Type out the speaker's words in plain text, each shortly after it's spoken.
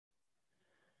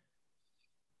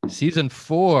Season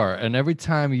 4, and every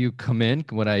time you come in,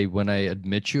 when I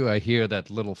admit you, I hear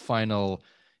that little final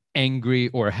angry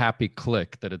or happy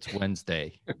click that it's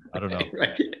Wednesday. I don't know.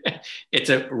 Right. It's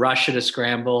a rush and a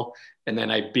scramble, and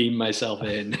then I beam myself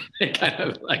in and kind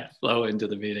of like flow into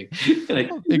the meeting. Like,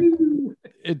 Well,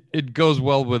 it goes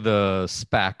well with the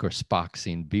SPAC or Spock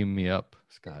scene. Beam me up,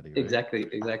 Scotty. Right? exactly,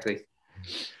 exactly.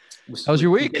 How's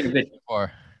your We week get a bit. so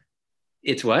far?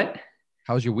 It's what?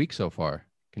 How's your week so far?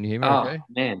 Can you hear me? Oh Okay.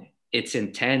 man, it's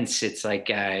intense. It's like,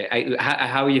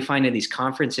 how are you finding these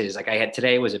conferences? Like I had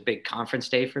today was a big conference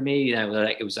day for me.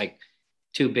 Like it was like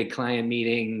two big client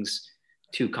meetings,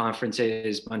 two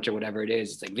conferences, bunch of whatever it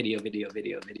is. It's like video, video,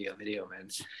 video, video, video, man.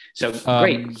 So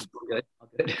great, Um, good,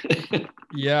 good.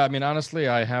 Yeah, I mean, honestly,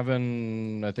 I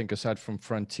haven't, I think aside from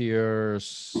Frontier,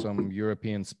 some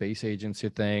European Space Agency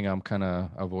thing, I'm kind of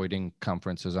avoiding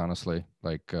conferences, honestly,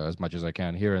 like as much as I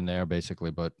can here and there,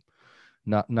 basically, but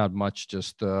not much.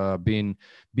 Just being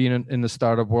in the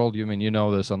startup world, you mean, you know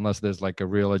this, unless there's like a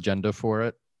real agenda for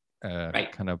it,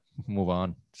 Right. kind of move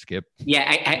on, skip. Yeah,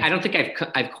 I don't think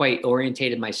I've quite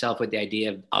orientated myself with the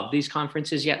idea of these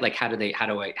conferences yet. Like how do they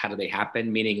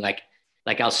happen? Meaning like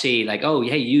I'll see like, oh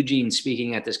hey, Eugene's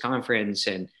speaking at this conference,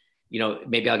 and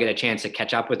maybe I'll get a chance to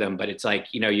catch up with them. But it's like,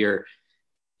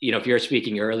 if you're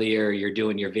speaking earlier, you're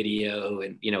doing your video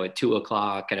and at 2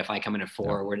 o'clock, and if I come in at Yeah.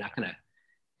 4, we're not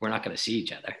gonna see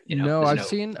each other. No, There's I've no.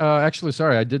 seen actually,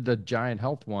 sorry, I did the Giant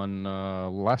Health one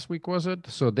last week, was it?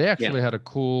 So they Yeah. actually had a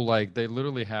cool, like they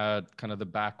literally had kind of the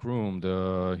back room,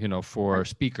 for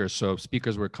speakers. So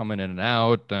speakers were coming in and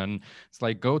out, and it's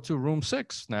like go to room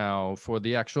 6 now for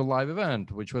the actual live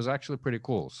event, which was actually pretty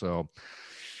cool. So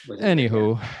Was it good? Yeah.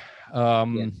 anywho, Yeah.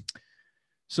 um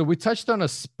so we touched on a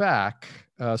SPAC.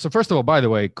 So first of all, by the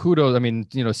way, kudos. I mean,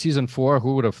 season 4,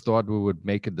 who would have thought we would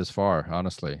make it this far?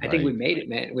 Honestly, I think we made it,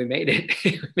 man. We made it.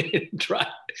 We made it. A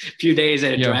few days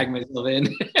and yeah. drag myself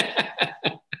in.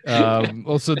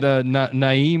 Also, the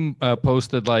Naeem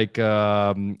posted like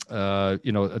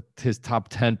his top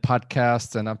 10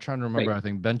 podcasts, and I'm trying to remember. Right. I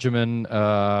think Benjamin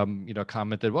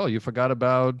commented, "Well, you forgot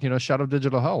about Shadow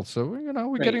Digital Health." So we're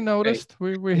Right. getting Right. noticed.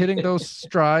 We're hitting those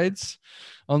strides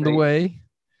on the Right. way.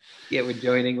 Yeah,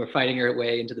 we're fighting our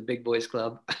way into the big boys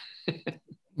club.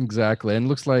 Exactly, and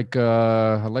looks like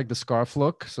I like the scarf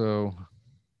look. So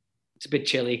It's a bit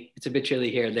chilly. It's a bit chilly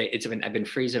here. I've been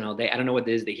freezing all day. I don't know what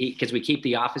it is, the heat, because we keep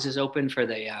the offices open for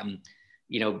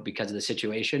because of the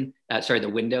situation. Sorry, the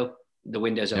window's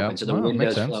yeah, open, so the well, makes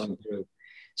window's sense. flowing through.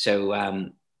 So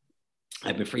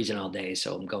I've been freezing all day,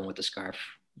 so I'm going with the scarf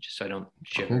just so I don't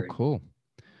Cool, shiver and cool.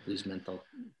 lose mental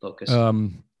focus.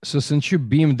 So since you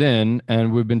beamed in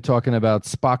and we've been talking about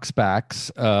Spock Spacks,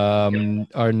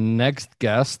 our next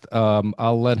guest,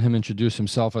 I'll let him introduce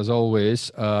himself as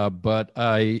always. But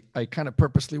I kind of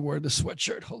purposely wore the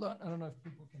sweatshirt. Hold on, I don't know if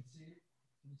people can see it.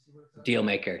 Let me see where it's at. Deal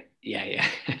maker. Yeah,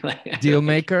 yeah. Deal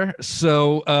maker.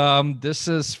 So this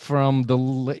is from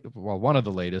one of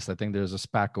the latest. I think there's a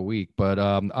SPAC a week, but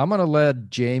I'm gonna let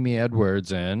Jamie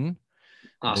Edwards in.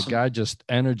 The Awesome. guy just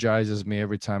energizes me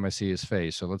every time I see his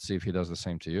face. So let's see if he does the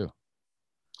same to you.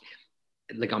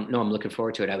 I'm looking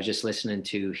forward to it. I was just listening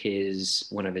to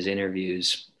one of his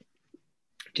interviews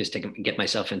just to get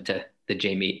myself into the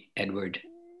Jamie Edward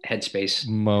headspace.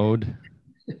 Mode.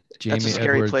 That's a Jamie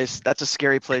scary Edwards. place. That's a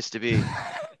scary place to be.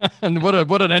 And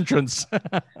what an entrance.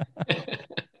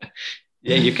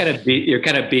 Yeah, you're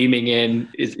kind of beaming in.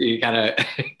 You're kind of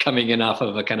coming in off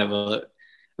of a kind of a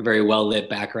very well lit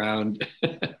background.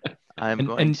 I'm And-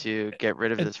 going and- to get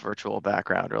rid of this virtual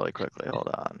background really quickly. Hold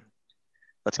on.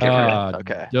 Let's get rid of it.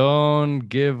 Okay. Don't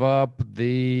give up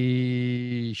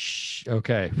the.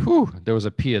 Okay. Whew, there was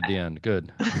a P at the end.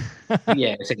 Good.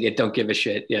 Yeah, it's like, yeah, don't give a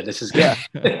shit. Yeah, this is good.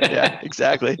 Yeah,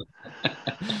 exactly.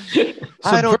 So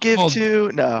I don't first of give all-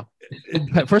 two. No.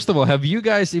 First of all, have you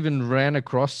guys even ran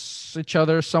across each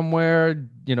other somewhere?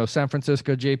 San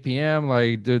Francisco JPM.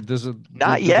 Like,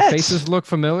 Not do yet. the faces look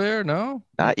familiar? No.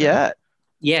 Not yet.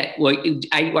 Yeah, well,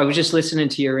 I was just listening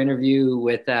to your interview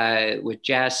with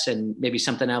Jess, and maybe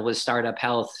something else with Startup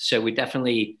Health. So we're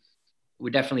definitely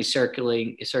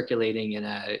circulating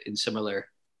in similar,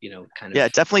 kind of. Yeah,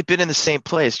 definitely been in the same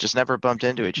place, just never bumped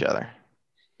into each other.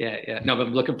 Yeah, yeah. No, but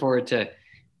I'm looking forward to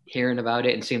hearing about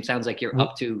it. And sounds like you're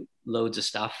up to loads of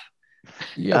stuff.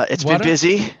 Yeah. It's been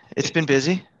busy. It's been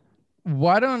busy.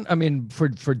 Why don't I mean for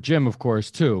Jim of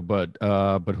course too, but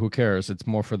who cares? It's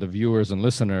more for the viewers and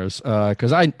listeners.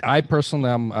 Because I personally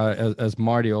am as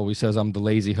Marty always says, I'm the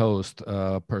lazy host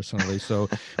personally. So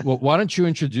well, why don't you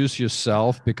introduce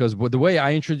yourself? Because the way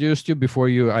I introduced you before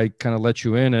I kind of let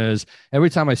you in is every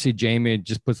time I see Jamie, it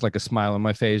just puts like a smile on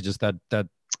my face, just that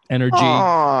energy,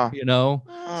 Oh, you know.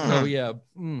 So yeah,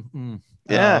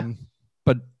 yeah.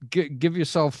 But give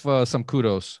yourself some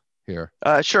kudos here.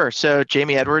 Sure. So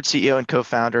Jamie Edwards, CEO and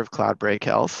co-founder of Cloudbreak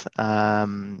Health.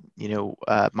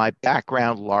 My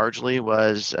background largely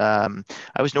was I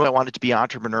always knew I wanted to be an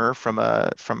entrepreneur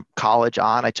from college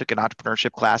on. I took an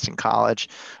entrepreneurship class in college,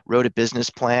 wrote a business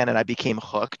plan, and I became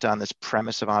hooked on this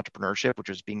premise of entrepreneurship, which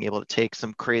was being able to take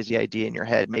some crazy idea in your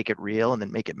head, make it real, and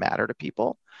then make it matter to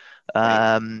people.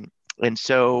 Right. And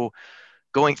so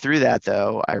going through that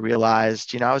though, I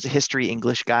realized, I was a history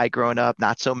English guy growing up,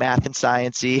 not so math and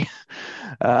sciencey.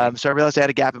 So I realized I had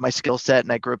a gap in my skill set,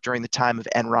 and I grew up during the time of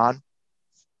Enron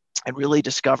and really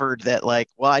discovered that, like,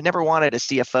 well, I never wanted a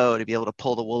CFO to be able to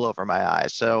pull the wool over my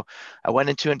eyes. So I went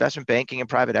into investment banking and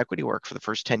private equity work for the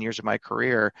first 10 years of my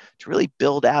career to really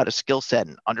build out a skill set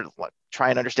and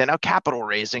try and understand how capital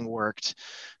raising worked,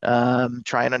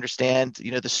 try and understand,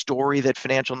 the story that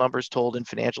financial numbers told in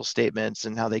financial statements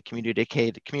and how they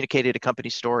communicated a company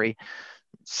story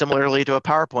similarly to a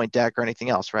PowerPoint deck or anything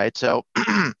else, right? So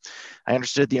I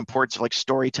understood the importance of like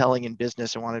storytelling in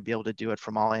business and wanted to be able to do it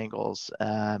from all angles.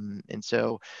 And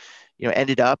so,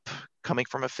 ended up coming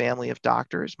from a family of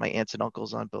doctors. My aunts and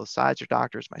uncles on both sides are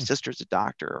doctors. My sister's a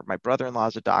doctor. My brother-in-law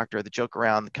is a doctor. The joke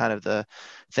around kind of the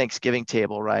Thanksgiving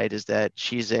table, right, is that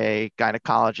she's a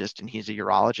gynecologist and he's a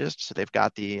urologist. So they've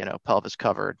got the, pelvis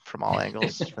covered from all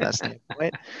angles from that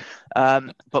standpoint.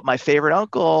 But my favorite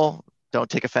uncle, don't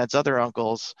take offense, other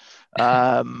uncles,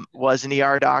 was an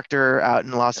ER doctor out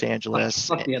in Los Angeles.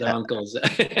 Fuck the other uncles.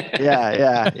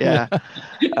 Yeah.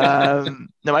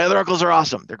 No, my other uncles are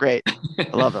awesome. They're great. I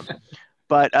love them.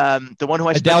 But the one who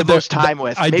I spent the most time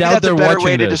with, maybe that's a better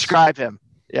way to describe him.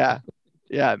 Yeah.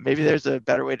 Maybe there's a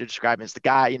better way to describe him. It's the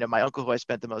guy, my uncle who I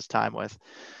spent the most time with.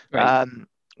 Right.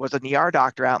 Was an ER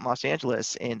doctor out in Los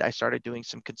Angeles, and I started doing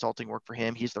some consulting work for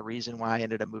him. He's the reason why I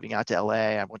ended up moving out to LA.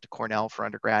 I went to Cornell for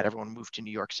undergrad. Everyone moved to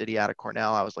New York City out of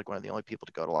Cornell. I was like one of the only people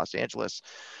to go to Los Angeles.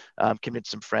 Convinced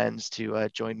some friends to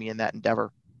join me in that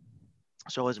endeavor.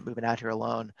 So I wasn't moving out here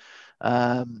alone.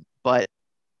 But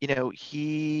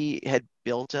he had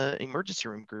built an emergency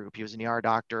room group. He was an ER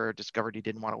doctor, discovered he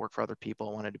didn't want to work for other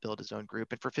people, wanted to build his own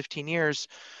group. And for 15 years,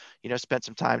 spent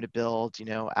some time to build,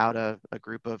 out a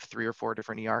group of 3 or 4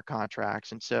 different ER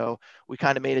contracts. And so we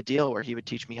kind of made a deal where he would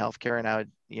teach me healthcare and I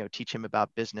would, teach him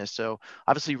about business. So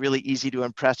obviously really easy to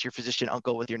impress your physician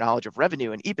uncle with your knowledge of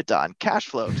revenue and EBITDA and cash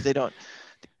flow, because they don't,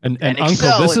 and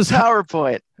Excel, uncle, this and is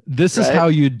PowerPoint. This is how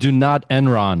you do not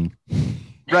Enron.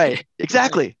 Right.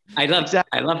 Exactly. I love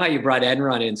how you brought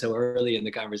Enron in so early in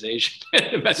the conversation.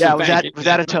 Yeah. Was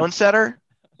that a tone setter?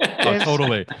 Oh,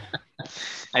 totally.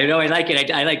 I know. I like it.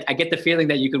 I get the feeling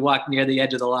that you could walk near the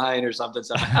edge of the line or something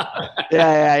somehow.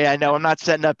 Yeah. No, I'm not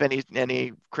setting up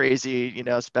any crazy,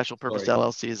 special purpose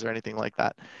LLCs or anything like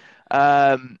that.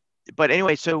 But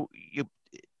anyway, so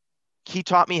he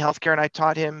taught me healthcare and I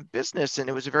taught him business, and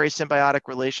it was a very symbiotic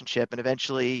relationship. And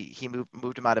eventually he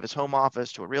moved him out of his home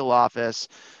office to a real office,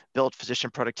 built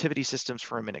physician productivity systems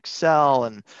for him in Excel,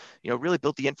 and, really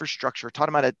built the infrastructure, taught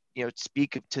him how to,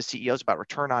 speak to CEOs about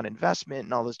return on investment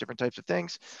and all those different types of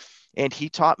things. And he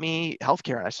taught me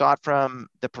healthcare, and I saw it from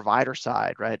the provider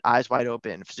side, right? Eyes wide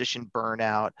open, physician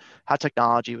burnout, how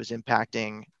technology was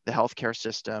impacting the healthcare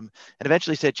system, and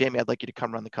eventually said, Jamie, I'd like you to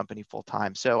come run the company full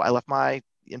time. So I left my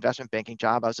investment banking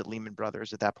job. I was at Lehman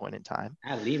Brothers at that point in time.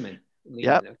 Lehman.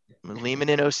 Yep. Okay. Lehman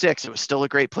in 2006. It was still a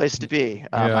great place to be.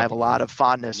 I have a lot of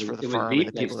fondness for the firm and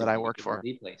the people that I worked for.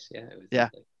 Yeah.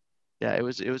 It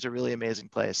was a really amazing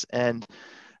place, and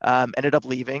ended up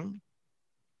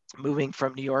moving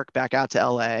from New York back out to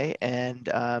LA, and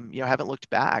haven't looked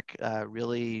back.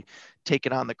 Really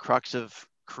taken on the crux of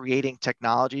creating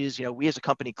technologies. We as a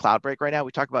company, Cloudbreak, right now,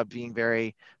 we talk about being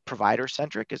very provider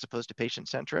centric as opposed to patient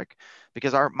centric,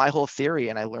 because my whole theory,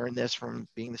 and I learned this from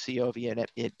being the CEO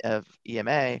of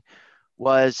EMA,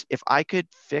 was if I could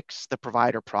fix the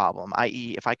provider problem,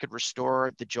 i.e., if I could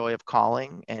restore the joy of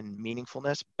calling and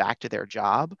meaningfulness back to their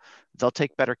job, they'll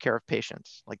take better care of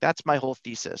patients. Like, that's my whole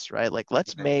thesis, right? Like,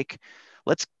 let's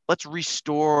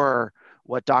restore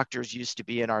what doctors used to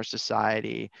be in our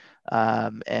society.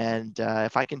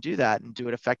 If I can do that and do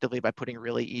it effectively by putting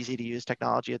really easy to use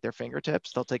technology at their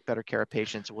fingertips, they'll take better care of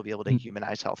patients, and we'll be able to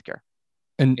humanize healthcare.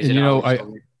 I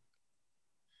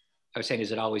was saying,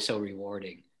 is it always so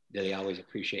rewarding? Do they always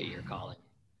appreciate your calling?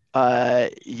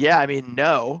 Yeah, I mean,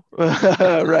 no,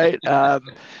 right?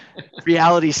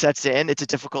 Reality sets in. It's a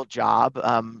difficult job.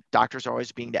 Doctors are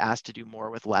always being asked to do more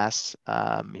with less.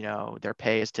 Their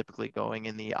pay is typically going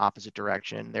in the opposite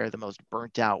direction. They're the most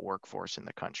burnt out workforce in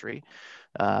the country,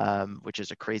 which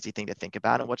is a crazy thing to think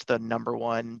about. And what's the number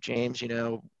one, James,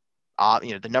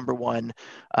 the number one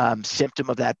symptom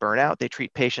of that burnout. They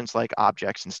treat patients like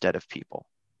objects instead of people,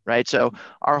 right? So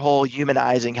our whole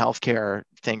humanizing healthcare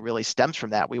thing really stems from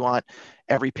that. We want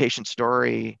every patient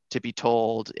story to be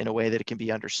told in a way that it can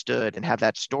be understood, and have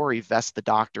that story vest the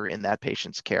doctor in that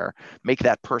patient's care, make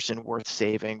that person worth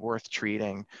saving, worth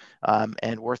treating,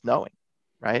 and worth knowing,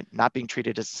 right? Not being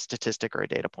treated as a statistic or a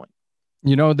data point.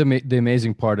 You know, the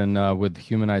amazing part with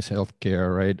humanized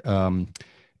healthcare, right?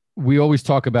 We always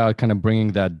talk about kind of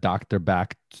bringing that doctor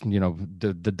back,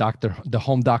 the doctor, the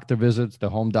home doctor visits, the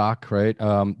home doc, right?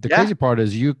 The crazy part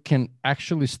is you can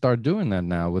actually start doing that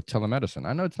now with telemedicine.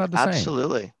 I know it's not the same.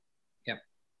 Absolutely. Yeah.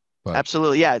 But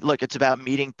absolutely. Yeah. Look, it's about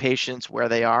meeting patients where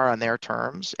they are on their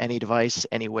terms, any device,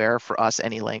 anywhere, for us,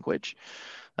 any language.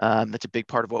 That's a big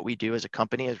part of what we do as a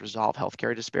company, is resolve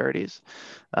healthcare disparities.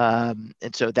 And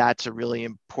so that's a really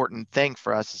important thing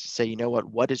for us, is to say,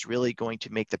 what is really going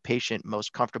to make the patient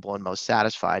most comfortable and most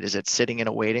satisfied? Is it sitting in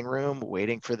a waiting room,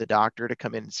 waiting for the doctor to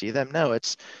come in and see them? No,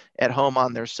 it's at home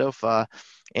on their sofa.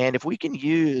 And if we can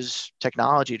use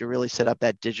technology to really set up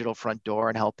that digital front door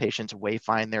and help patients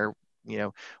wayfind their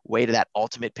way to that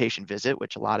ultimate patient visit,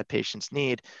 which a lot of patients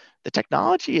need, the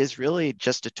technology is really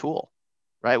just a tool.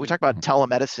 Right? We talk about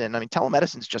telemedicine. I mean,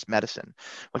 telemedicine is just medicine.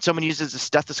 When someone uses a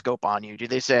stethoscope on you, do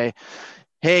they say,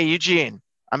 "Hey, Eugene,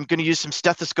 I'm going to use some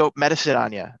stethoscope medicine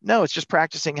on you"? No, it's just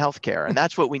practicing healthcare. And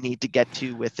that's what we need to get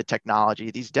to with the technology.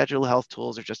 These digital health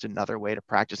tools are just another way to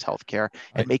practice healthcare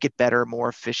and make it better, more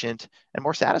efficient, and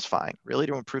more satisfying, really,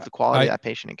 to improve the quality of that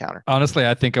patient encounter. Honestly,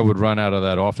 I think I would run out of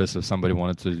that office if somebody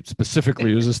wanted to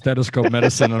specifically use a stethoscope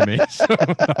medicine on me. So,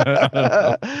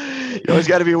 you always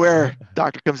got to be aware.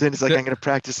 Doctor comes in, he's like, "I'm going to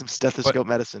practice some stethoscope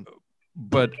medicine."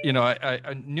 But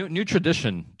I new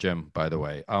tradition, Jim, by the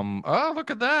way. Oh,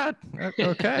 look at that.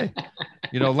 Okay.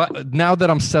 Now that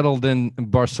I'm settled in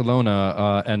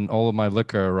Barcelona, and all of my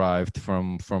liquor arrived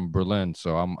from Berlin,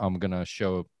 so I'm gonna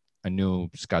show a new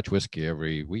Scotch whiskey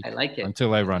every week. I like it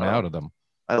until I run out of them.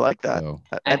 I like that. So,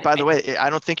 and by the way, I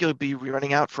don't think you'll be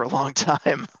running out for a long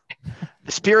time.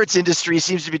 The spirits industry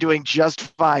seems to be doing just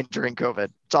fine during COVID.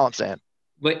 That's all I'm saying.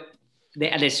 But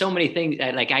there's so many things.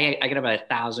 Like I got about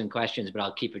 1,000 questions, but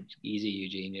I'll keep it easy,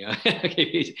 Eugene.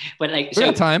 But like,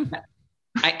 so time.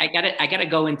 I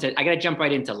gotta jump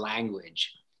right into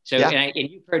language. So, and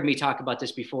you've heard me talk about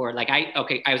this before. Like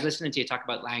I was listening to you talk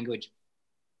about language.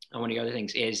 And one of the other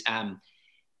things is, so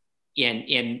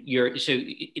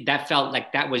that felt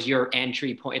like that was your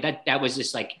entry point. That was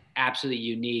this like absolutely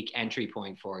unique entry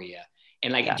point for you.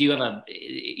 And like, do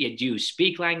you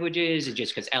speak languages? Is it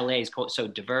just because LA is so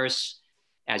diverse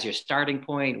as your starting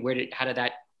point? How did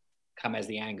that come as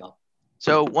the angle?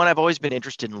 So one, I've always been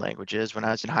interested in languages. When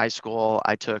I was in high school,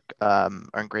 or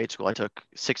in grade school, I took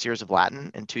 6 years of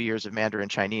Latin and 2 years of Mandarin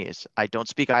Chinese. I don't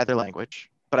speak either language,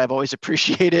 but I've always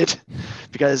appreciated,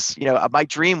 because my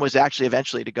dream was actually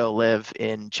eventually to go live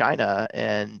in China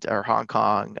or Hong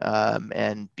Kong,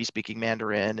 and be speaking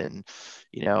Mandarin, and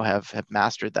have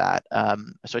mastered that.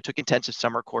 So I took intensive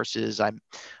summer courses. I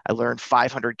learned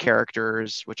 500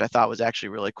 characters, which I thought was actually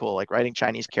really cool. Like, writing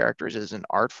Chinese characters is an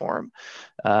art form,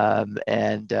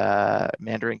 and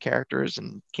Mandarin characters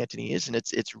and Cantonese, and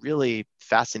it's really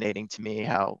fascinating to me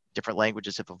how different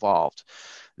languages have evolved.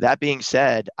 That being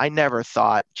said, I never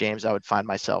thought, James, I would find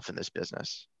myself in this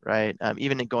business, right?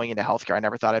 Even in going into healthcare, I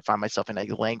never thought I'd find myself in a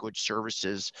language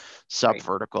services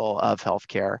sub-vertical of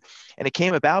healthcare. And it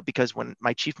came about because when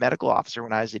my chief medical officer,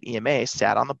 when I was at EMA,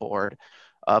 sat on the board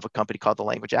of a company called the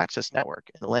Language Access Network.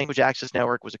 And the Language Access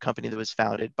Network was a company that was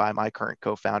founded by my current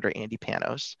co-founder, Andy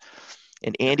Panos.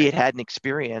 And Andy had an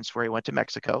experience where he went to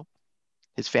Mexico.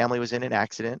 His family was in an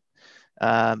accident,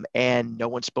 and no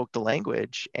one spoke the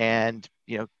language. And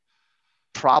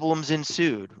problems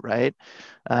ensued, right?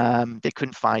 They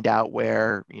couldn't find out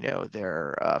where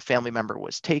their family member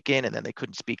was taken, and then they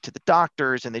couldn't speak to the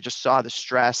doctors, and they just saw the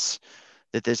stress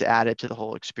that this added to the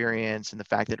whole experience, and the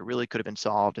fact that it really could have been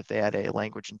solved if they had a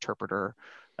language interpreter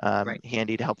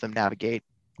handy to help them navigate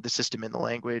the system in the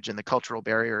language and the cultural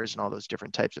barriers and all those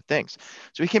different types of things.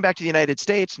 So we came back to the United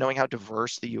States knowing how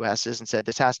diverse the US is, and said,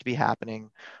 this has to be happening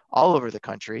all over the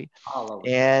country.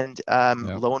 And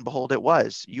lo and behold, it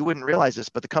was. You wouldn't realize this,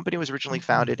 but the company was originally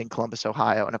founded in Columbus,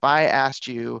 Ohio. And if I asked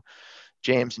you,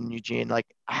 James and Eugene, like,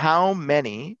 how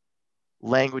many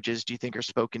languages do you think are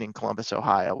spoken in Columbus,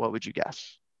 Ohio? What would you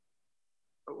guess?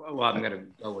 Well, I'm going to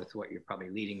go with what you're probably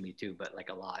leading me to, but like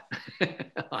a lot.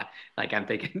 Like, I'm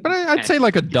thinking. But I'd say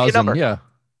like a dozen. Yeah.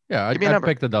 I'd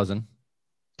pick the dozen.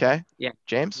 Okay. Yeah.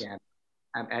 James? Yeah.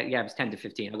 It's 10 to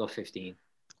 15. I'll go 15.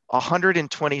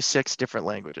 126 different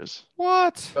languages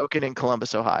What? spoken in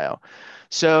Columbus, Ohio.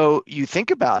 So you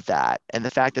think about that and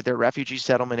the fact that there are refugee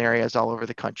settlement areas all over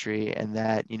the country, and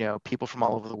that, people from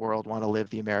all over the world want to live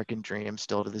the American dream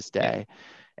still to this day.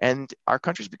 And our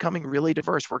country's becoming really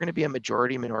diverse. We're going to be a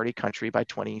majority minority country by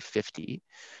 2050,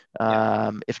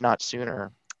 if not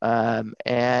sooner.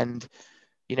 And,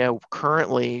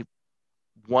 currently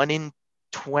 1 in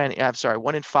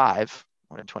 5,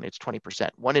 1 in 20, it's 20%.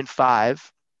 1 in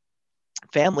 5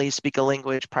 families speak a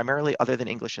language primarily other than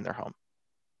English in their home.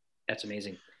 That's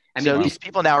amazing. So these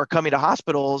people now are coming to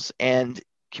hospitals, and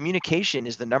communication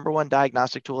is the number one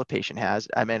diagnostic tool a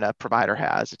provider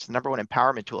has. It's the number one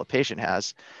empowerment tool a patient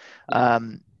has.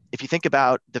 If you think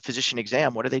about the physician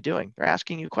exam, what are they doing? They're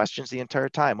asking you questions the entire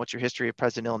time. What's your history of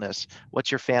present illness?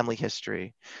 What's your family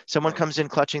history? Someone comes in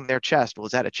clutching their chest. Well,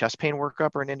 is that a chest pain workup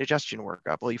or an indigestion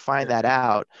workup? Well, you find that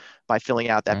out by filling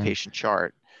out that patient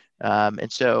chart. And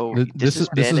so this has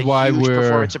been a huge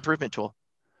performance improvement tool.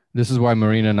 This is why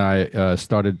Marina and I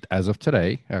started, as of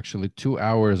today, actually 2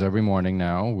 hours every morning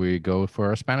now. We go for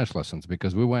our Spanish lessons,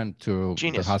 because we went to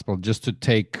the hospital just to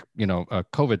take, a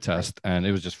COVID test, and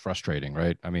it was just frustrating,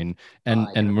 right? I mean,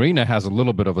 and Marina has a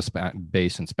little bit of a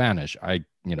base in Spanish.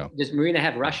 Does Marina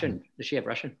have Russian? Does she have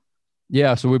Russian?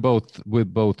 Yeah, so we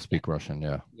both speak Russian.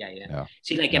 Yeah.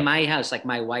 See, like in my house, like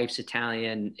my wife's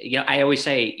Italian. I always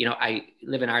say, I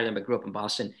live in Ireland but grew up in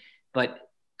Boston, but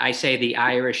I say the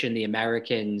Irish and the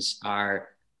Americans are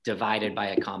divided by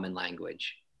a common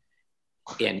language.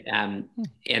 And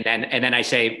then I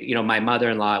say, my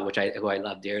mother-in-law, who I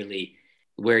love dearly,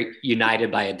 we're united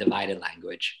by a divided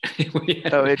language.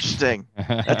 Oh, interesting.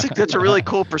 That's a really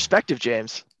cool perspective,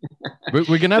 James.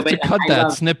 We're gonna have to cut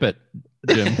that snippet,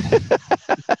 Jim.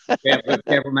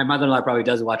 My mother-in-law probably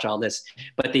doesn't watch all this,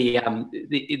 but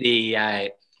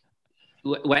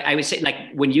what I would say,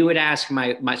 like when you would ask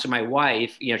my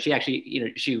wife, she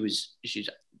actually, she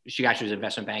actually was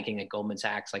investment banking at Goldman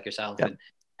Sachs, like yourself. Yep.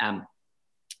 And,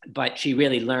 but she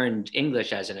really learned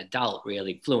English as an adult,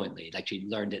 really fluently. Like she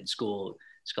learned it in school,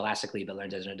 scholastically, but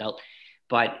learned it as an adult.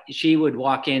 But she would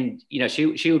walk in,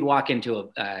 she would walk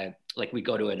into like we'd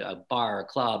go to a bar or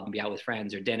club and be out with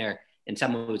friends or dinner, and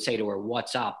someone would say to her,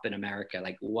 "What's up?" in America,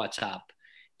 like "What's up?"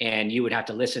 And you would have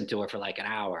to listen to her for like an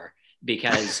hour.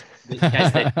 Because the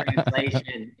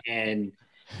translation and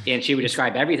she would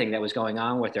describe everything that was going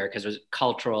on with her, because it was a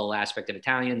cultural aspect of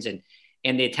Italians, and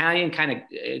the Italian kind of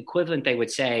equivalent, they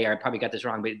would say, or I probably got this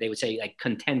wrong, but they would say like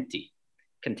contenti,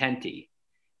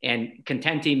 and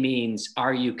contenti means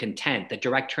are you content? The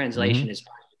direct translation is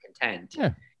are you content?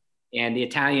 Yeah. And the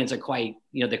Italians are quite,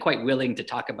 they're quite willing to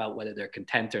talk about whether they're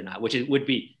content or not, which would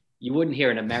be, you wouldn't hear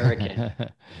an American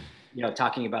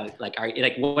talking about like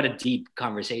what a deep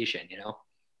conversation,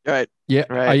 Right. Yeah.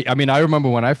 Right. I mean, I remember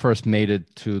when I first made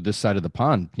it to this side of the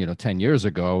pond, 10 years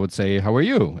ago, I would say, "How are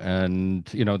you?" And,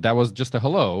 that was just a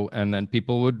hello. And then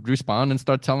people would respond and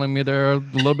start telling me a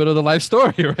little bit of the life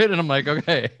story. Right. And I'm like,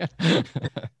 okay.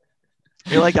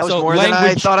 You're like, that was more than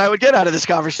I thought I would get out of this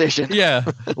conversation. Yeah.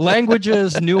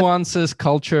 Languages, nuances,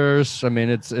 cultures. I mean,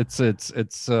 it's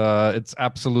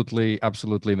absolutely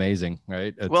amazing.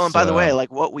 Right. Well, and by the way,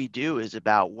 like what we do is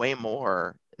about way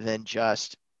more than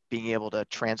just being able to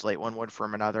translate one word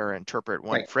from another, interpret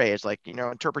one phrase. Like,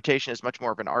 interpretation is much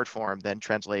more of an art form than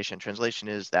translation. Translation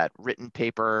is that written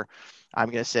paper. I'm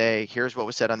going to say, here's what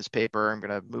was said on this paper. I'm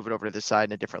going to move it over to this side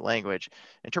in a different language.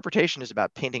 Interpretation is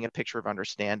about painting a picture of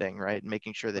understanding, right? And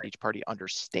making sure that each party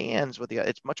understands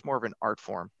it's much more of an art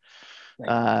form.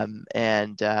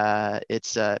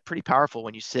 It's pretty powerful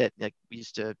when you sit, like we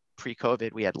used to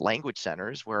pre-COVID, we had language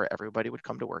centers where everybody would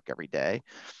come to work every day.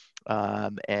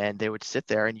 And they would sit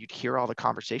there and you'd hear all the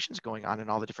conversations going on in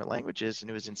all the different languages, and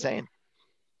it was insane.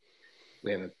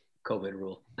 We have a COVID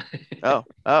rule.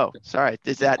 Oh, sorry.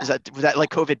 Was that like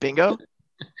COVID bingo?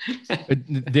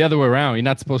 The other way around. You're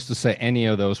not supposed to say any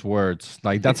of those words.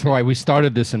 Like that's why we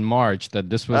started this in March.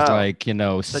 That this was like so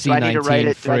C19 do I need to write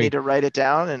it? free. Do I need to write it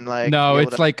down and like? No,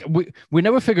 it's like we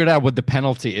never figured out what the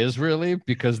penalty is really,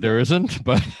 because there isn't.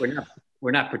 But we're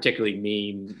not particularly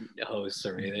mean hosts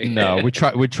or anything. No, we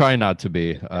try not to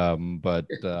be. I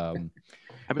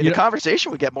mean, the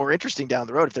conversation would get more interesting down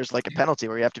the road if there's like a penalty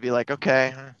where you have to be like,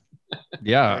 okay.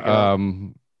 Yeah.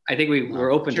 I think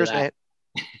we're open to that.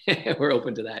 We're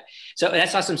open to that. So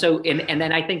that's awesome. So, and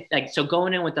then I think so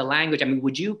going in with the language, I mean,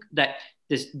 would you, that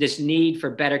this need for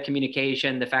better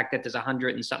communication, the fact that there's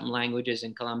 100 and something languages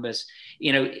in Columbus,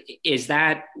 is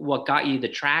that what got you the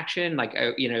traction? Like,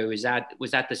 was that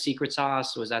the secret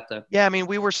sauce? Was that Yeah, I mean,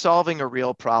 we were solving a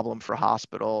real problem for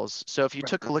hospitals. So if you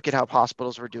took a look at how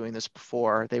hospitals were doing this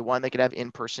before, they could have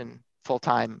in-person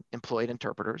full-time employed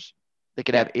interpreters. They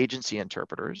could Yeah. have agency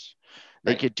interpreters.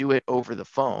 They Right. could do it over the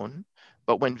phone.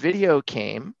 But when video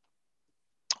came,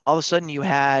 all of a sudden you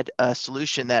had a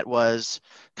solution that was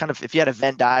kind of, if you had a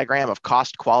Venn diagram of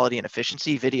cost, quality, and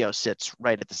efficiency, video sits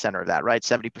right at the center of that, right?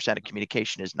 70% of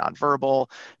communication is nonverbal,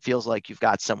 feels like you've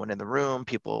got someone in the room.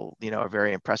 People, are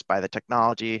very impressed by the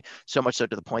technology, so much so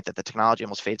to the point that the technology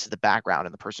almost fades to the background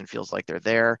and the person feels like they're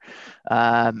there.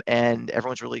 And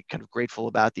everyone's really kind of grateful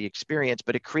about the experience,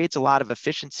 but it creates a lot of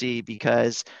efficiency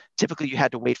because typically you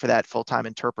had to wait for that full-time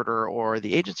interpreter or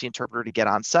the agency interpreter to get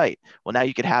on site. Well, now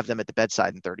you could have them at the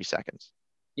bedside in 30 seconds.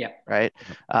 Yeah. Right.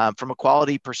 From a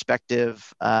quality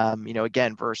perspective,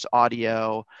 again, versus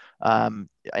audio,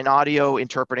 in audio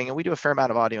interpreting, and we do a fair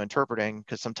amount of audio interpreting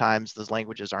because sometimes those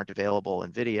languages aren't available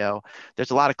in video.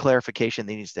 There's a lot of clarification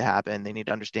that needs to happen. They need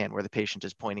to understand where the patient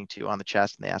is pointing to on the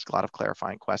chest, and they ask a lot of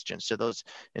clarifying questions. So those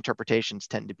interpretations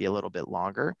tend to be a little bit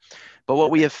longer. But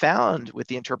what we have found with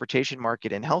the interpretation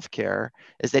market in healthcare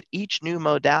is that each new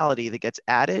modality that gets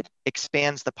added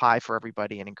expands the pie for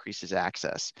everybody and increases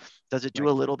access. Does it do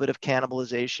a little bit of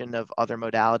cannibalization of other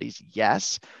modalities?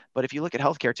 Yes. But if you look at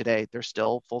healthcare today, there's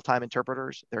still full-time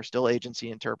interpreters, there's still agency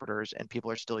interpreters, and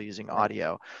people are still using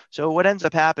audio. So what ends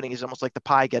up happening is almost like the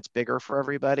pie gets bigger for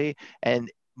everybody,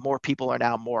 and more people are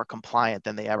now more compliant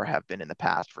than they ever have been in the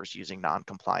past versus using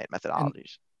non-compliant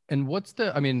methodologies. And what's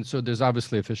so there's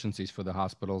obviously efficiencies for the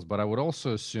hospitals, but I would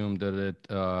also assume that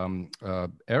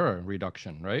error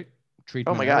reduction, right?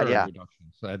 Treatment error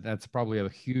reduction. So that's probably a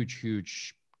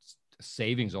huge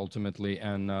savings ultimately,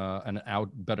 and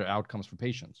better outcomes for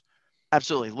patients.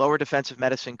 Absolutely. Lower defensive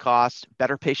medicine costs,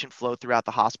 better patient flow throughout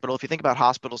the hospital. If you think about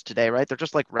hospitals today, right, they're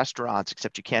just like restaurants,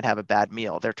 except you can't have a bad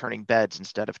meal. They're turning beds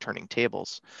instead of turning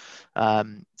tables.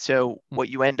 So what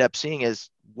you end up seeing is,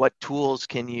 what tools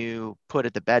can you put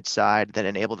at the bedside that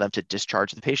enable them to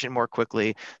discharge the patient more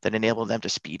quickly, that enable them to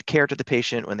speed care to the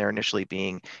patient when they're initially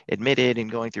being admitted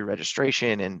and going through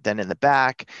registration and then in the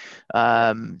back,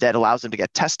 that allows them to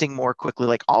get testing more quickly.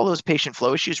 Like, all those patient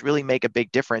flow issues really make a big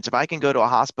difference. If I can go to a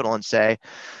hospital and say,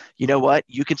 you know what,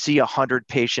 you can see 100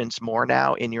 patients more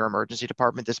now in your emergency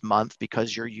department this month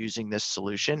because you're using this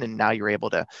solution, and now you're able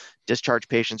to discharge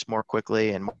patients more quickly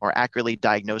and more accurately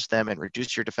diagnose them and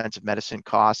reduce your defensive medicine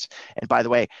costs. And by the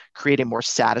way, create a more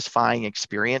satisfying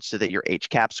experience so that your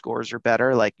HCAP scores are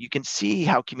better. Like, you can see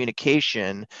how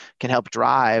communication can help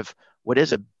drive what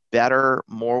is a better,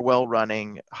 more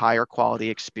well-running, higher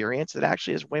quality experience that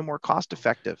actually is way more cost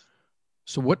effective.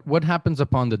 So what happens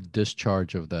upon the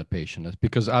discharge of that patient?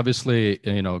 Because obviously,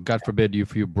 God forbid,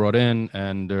 if you brought in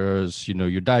and there's,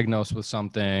 you're diagnosed with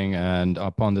something, and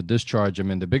upon the discharge, I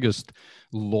mean, the biggest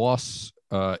loss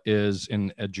is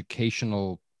in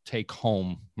educational take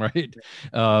home, right?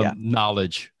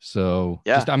 Knowledge. So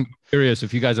I'm curious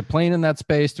if you guys are playing in that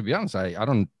space. To be honest, I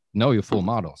don't know your full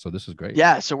model, so this is great.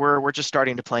 Yeah, so we're just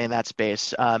starting to play in that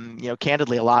space.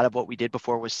 Candidly, a lot of what we did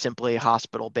before was simply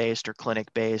hospital-based or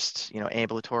clinic-based,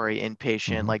 ambulatory,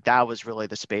 inpatient. Like, that was really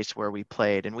the space where we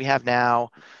played. And we have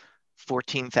now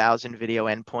 14,000 video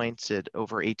endpoints at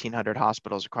over 1,800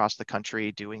 hospitals across the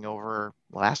country, doing over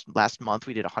last month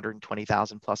we did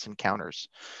 120,000 plus encounters.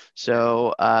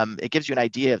 So it gives you an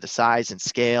idea of the size and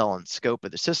scale and scope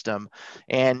of the system.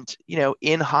 And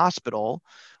in hospital,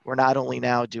 we're not only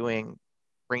now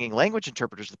bringing language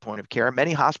interpreters to the point of care.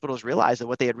 Many hospitals realized that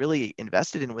what they had really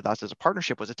invested in with us as a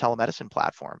partnership was a telemedicine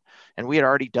platform, and we had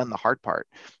already done the hard part.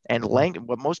 And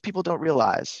what most people don't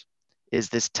realize is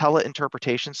this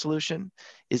teleinterpretation solution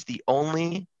is the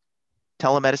only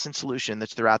telemedicine solution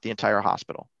that's throughout the entire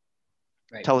hospital.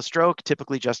 Right. Telestroke,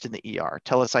 typically just in the ER.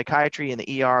 Telepsychiatry in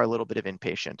the ER, a little bit of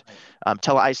inpatient.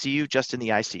 Tele-ICU, just in the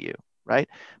ICU. Right?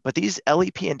 But these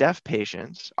LEP and DEF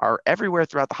patients are everywhere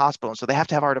throughout the hospital, and so they have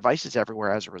to have our devices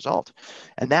everywhere as a result.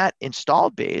 And that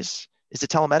installed base is a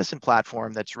telemedicine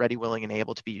platform that's ready, willing, and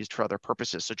able to be used for other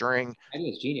purposes. So I think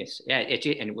it's genius. Yeah,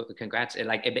 and congrats.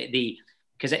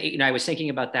 Because I was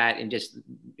thinking about that and just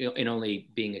in only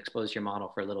being exposed to your model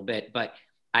for a little bit, but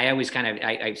I always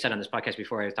I've said on this podcast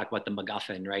before, I talk about the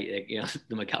MacGuffin, right?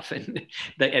 The MacGuffin.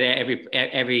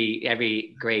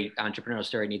 Every great entrepreneurial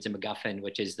story needs a MacGuffin,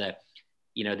 which is the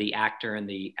actor in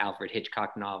the Alfred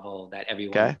Hitchcock novel that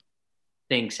everyone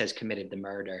thinks has committed the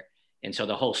murder. And so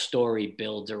the whole story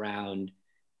builds around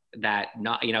that,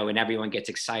 and everyone gets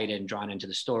excited and drawn into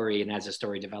the story. And as the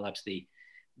story develops, the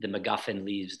MacGuffin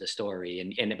leaves the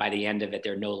story. And by the end of it,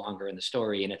 they're no longer in the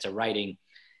story, and it's a writing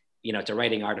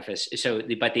artifice. So,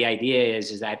 but the idea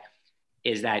is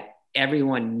that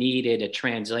everyone needed a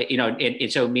translate,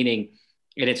 and so meaning,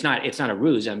 and it's not a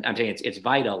ruse. I'm saying it's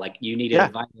vital. Like, you needed a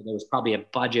vital. There was probably a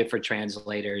budget for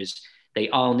translators. They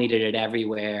all needed it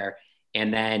everywhere.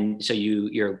 And then, so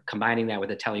you're combining that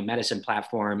with a telemedicine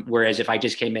platform. Whereas if I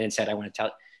just came in and said, I want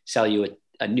to sell you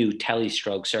a new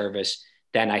telestroke service,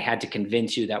 then I had to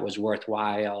convince you that was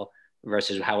worthwhile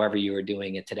versus however you were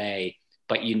doing it today.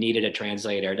 But you needed a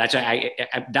translator.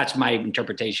 That's my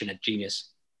interpretation of Genius.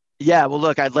 Yeah, well,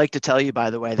 look, I'd like to tell you, by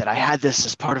the way, that I had this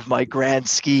as part of my grand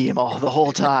scheme the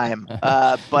whole time,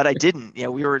 but I didn't.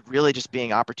 We were really just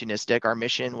being opportunistic. Our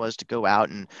mission was to go out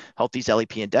and help these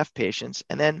LEP and deaf patients.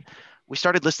 And then we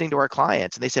started listening to our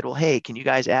clients, and they said, well, hey, can you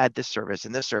guys add this service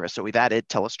and this service? So we've added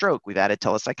telestroke, we've added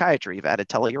telepsychiatry, we've added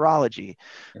teleurology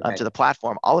to the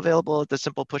platform, all available at the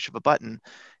simple push of a button.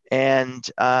 And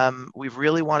we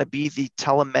really want to be the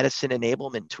telemedicine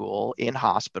enablement tool in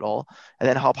hospital, and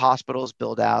then help hospitals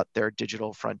build out their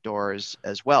digital front doors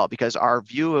as well. Because our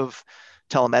view of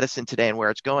telemedicine today and where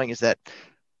it's going is that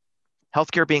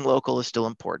healthcare being local is still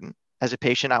important. As a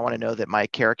patient, I want to know that my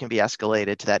care can be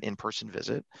escalated to that in-person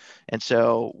visit. And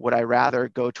so would I rather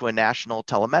go to a national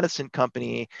telemedicine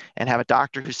company and have a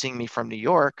doctor who's seeing me from New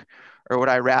York, or would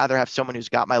I rather have someone who's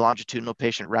got my longitudinal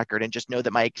patient record and just know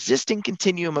that my existing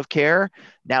continuum of care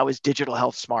now is digital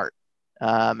health smart?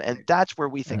 And that's where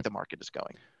we think the market is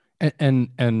going.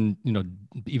 And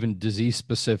even disease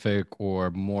specific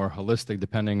or more holistic,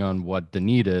 depending on what the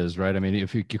need is, right? I mean,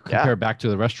 if you compare back to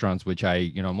the restaurants, which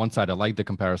on one side I like the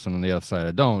comparison, on the other side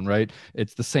I don't, right?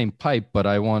 It's the same pipe, but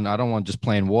I don't want just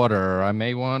plain water. I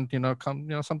may want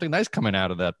something nice coming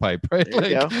out of that pipe, right?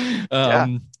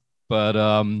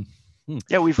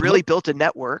 Yeah, we've really built a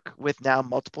network with now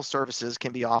multiple services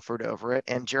can be offered over it.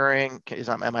 And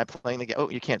am I playing the game? Oh,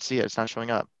 you can't see it. It's not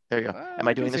showing up. There you go. Am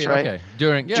I doing this right? Okay.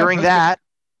 During that,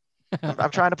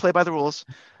 I'm trying to play by the rules.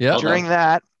 Yeah. During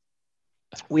that,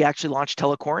 we actually launched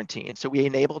telequarantine. So we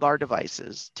enabled our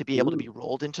devices to be able to be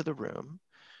rolled into the room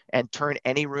and turn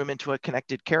any room into a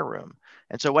connected care room.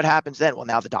 And so what happens then? Well,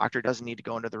 now the doctor doesn't need to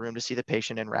go into the room to see the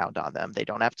patient and round on them. They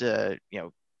don't have to,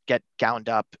 get gowned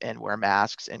up and wear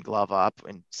masks and glove up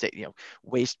and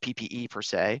waste PPE per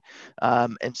se.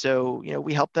 And so,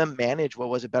 we helped them manage what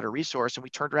was a better resource, and we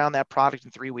turned around that product in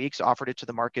 3 weeks, offered it to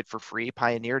the market for free,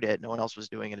 pioneered it. No one else was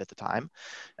doing it at the time.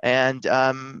 And,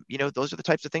 those are the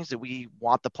types of things that we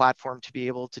want the platform to be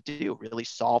able to do, really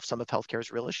solve some of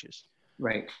healthcare's real issues.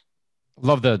 Right.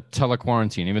 Love the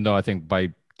telequarantine, even though I think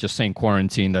by just saying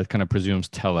quarantine, that kind of presumes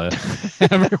tele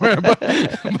everywhere.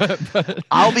 But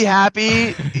I'll be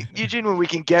happy, Eugene, when we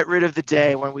can get rid of the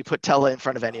day when we put tele in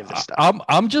front of any of this stuff.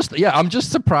 I'm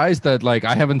just surprised that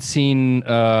I haven't seen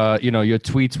your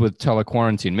tweets with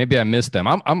telequarantine. Maybe I missed them.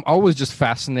 I'm always just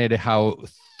fascinated how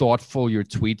thoughtful your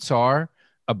tweets are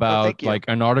about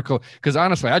an article, because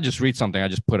honestly I just read something, I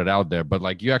just put it out there,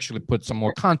 but you actually put some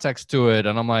more context to it,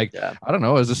 and I'm I don't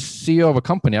know, as a CEO of a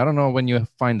company, I don't know when you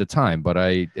find the time, but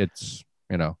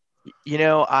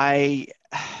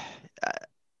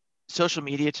social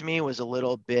media to me was a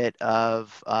little bit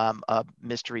of a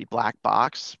mystery black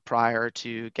box prior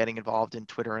to getting involved in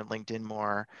Twitter and LinkedIn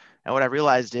more. And what I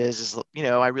realized is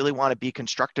I really want to be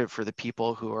constructive for the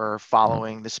people who are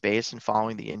following the space and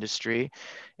following the industry.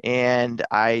 And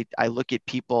I look at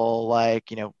people like,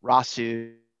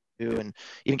 Rasu, and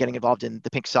even getting involved in the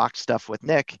Pink Sock stuff with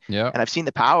Nick. Yeah. And I've seen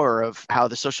the power of how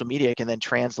the social media can then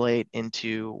translate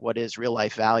into what is real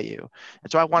life value.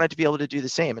 And so I wanted to be able to do the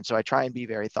same. And so I try and be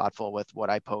very thoughtful with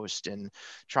what I post and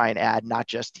try and add not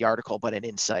just the article, but an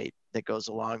insight that goes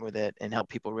along with it and help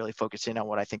people really focus in on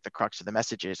what I think the crux of the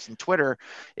message is. In Twitter,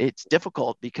 it's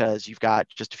difficult because you've got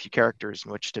just a few characters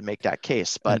in which to make that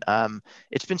case, but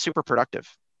it's been super productive.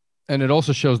 And it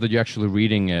also shows that you're actually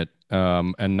reading it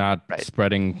and not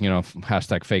spreading,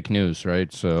 hashtag fake news,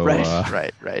 right? So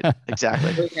right,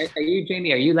 exactly. Are you,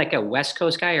 Jamie? Are you like a West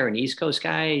Coast guy or an East Coast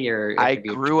guy? I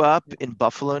grew up in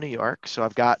Buffalo, New York, so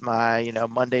I've got my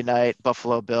Monday night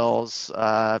Buffalo Bills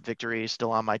victory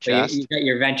still on my chest. You got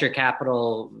your venture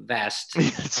capital vest.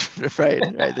 right.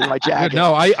 This is my jacket.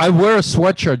 No, I wear a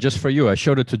sweatshirt just for you. I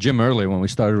showed it to Jim earlier when we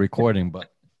started recording,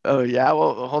 but. Oh yeah,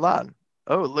 well hold on.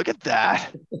 Oh, look at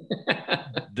that.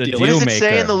 The what does it maker.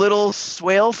 say in the little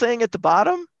swale thing at the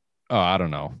bottom? Oh, I don't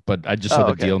know, but I just saw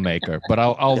the deal maker. But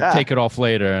I'll take it off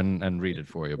later and read it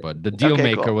for you. But the deal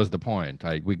maker was the point.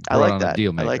 We brought on a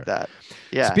deal maker. I like that.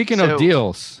 Yeah. Speaking of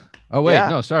deals. Oh wait,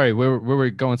 no, sorry. We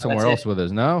were going somewhere else with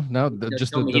this. No,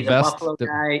 just the he's vest. A Buffalo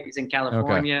guy. He's in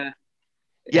California. Okay.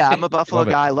 Yeah, I'm a Buffalo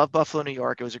guy. I love Buffalo, New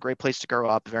York. It was a great place to grow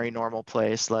up. Very normal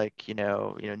place.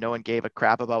 No one gave a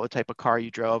crap about what type of car you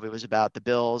drove. It was about the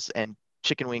Bills and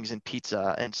chicken wings and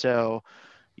pizza. And so,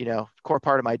 core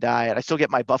part of my diet. I still get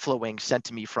my buffalo wings sent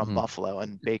to me from Buffalo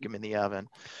and bake them in the oven.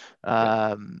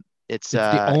 It's It's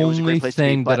the it was a great only place to be,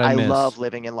 thing that but I I miss. love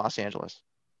living in Los Angeles.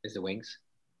 Is the wings?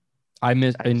 I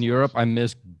miss That in is Europe. nice. I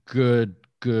miss good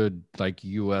like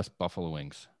U.S. buffalo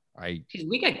wings. I Geez,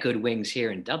 we got good wings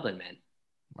here in Dublin, man.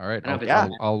 All right. I don't know if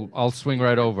it's Yeah. I'll swing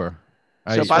right over.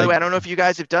 So I by the way, I I don't know if you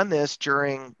guys have done this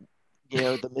during,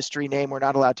 the mystery name we're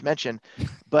not allowed to mention,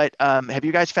 but have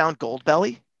you guys found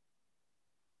Goldbelly?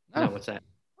 No, oh, what's that?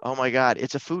 Oh my God,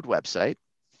 it's a food website,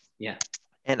 Yeah.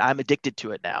 and I'm addicted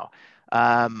to it now.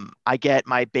 I get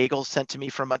my bagels sent to me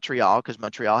from Montreal because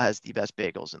Montreal has the best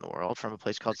bagels in the world from a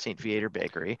place called St. Viator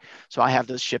Bakery. So I have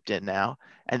those shipped in now.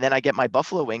 And then I get my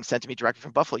buffalo wings sent to me directly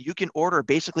from Buffalo. You can order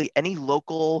basically any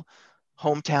local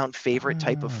hometown favorite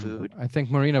type of food. I think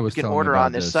Marina You was can telling me order on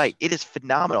about this this. site. It is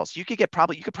phenomenal. So you could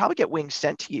probably get wings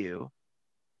sent to you.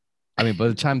 I mean, by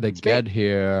the time they It's great. get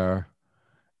here,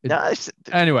 No,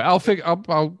 anyway, I'll figure. I'll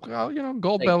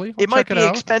Gold Like Belly. I'll it might check it be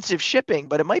out. expensive shipping,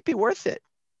 but it might be worth it.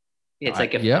 it's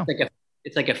like a Yeah.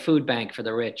 it's like a food bank for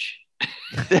the rich.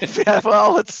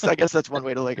 Well, I guess that's one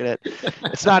way to look at it.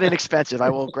 It's not inexpensive. I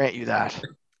will grant you that.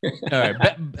 All right,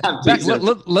 back. Jesus.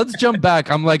 Let's jump back.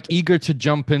 I'm like eager to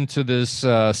jump into this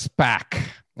SPAC.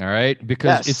 All right,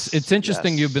 because Yes. it's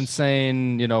interesting. You've been Yes.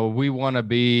 saying, we want to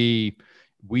be,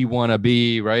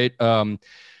 right.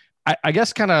 I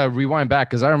guess kind of rewind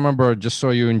back because I remember just saw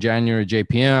you in January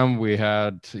JPM. We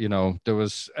had, there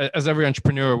was, as every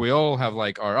entrepreneur, we all have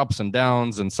like our ups and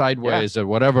downs and sideways or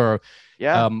whatever.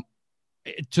 Yeah.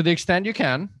 To the extent you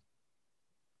can,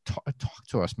 talk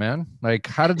to us, man. Like,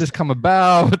 how did this come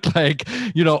about? Like,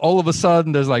 all of a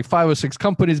sudden there's like 5 or 6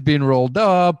 companies being rolled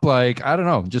up. Like, I don't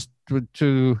know, just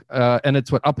and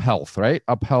it's what UpHealth, right?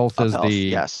 UpHealth is UpHealth. the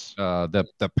Yes.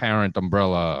 the parent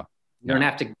umbrella. You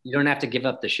don't have to give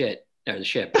up the shit or the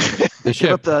ship. The Give ship.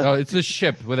 up the. Oh, it's the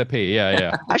ship with a P.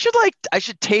 Yeah. I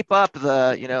should tape up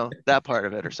the that part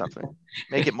of it or something.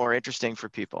 Make it more interesting for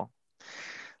people.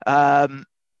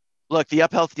 Look, the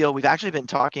UpHealth deal. We've actually been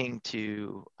talking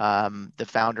to the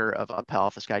founder of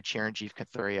UpHealth, this guy Chiranjeev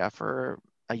Kathuria, for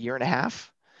a year and a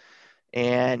half,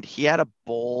 and he had a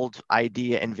bold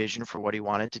idea and vision for what he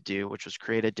wanted to do, which was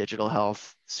create a digital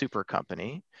health super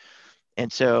company. And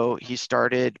so he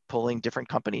started pulling different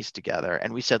companies together,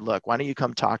 and we said, look, why don't you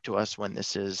come talk to us when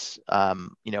this is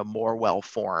more well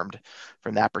formed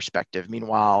from that perspective.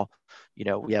 Meanwhile,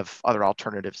 we have other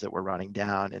alternatives that we're running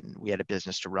down, and we had a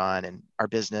business to run, and our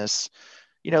business,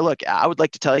 look, I would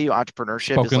like to tell you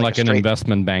entrepreneurship is Spoken like like a an straight,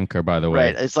 investment banker, by the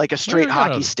right. way. It's like a Well, straight you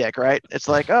hockey gotta- stick, right? It's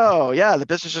like, oh yeah, the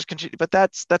business just continue, but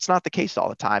that's not the case all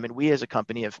the time. And we as a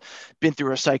company have been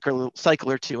through a cycle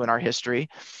or two in our history.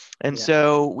 And Yeah.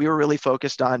 so we were really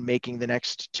focused on making the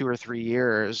next 2 or 3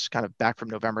 years, kind of back from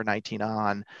November 19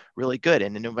 on, really good.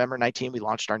 And in November 19, we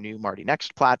launched our new Marty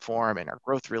Next platform, and our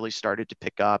growth really started to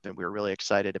pick up, and we were really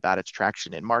excited about its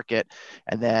traction in market.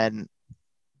 And then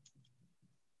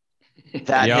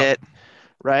that Yeah. hit,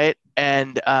 right?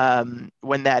 And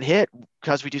when that hit,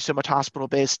 because we do so much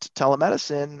hospital-based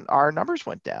telemedicine, our numbers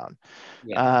went down.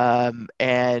 Yeah.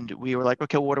 And we were like,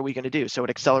 okay, what are we going to do? So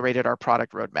it accelerated our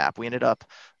product roadmap. We ended up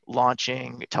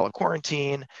launching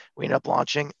telequarantine. We ended up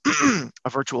launching a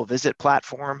virtual visit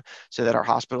platform so that our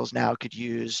hospitals now could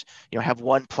use, have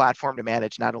one platform to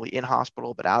manage not only in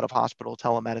hospital, but out of hospital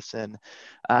telemedicine.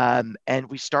 And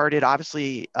we started,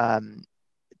 obviously,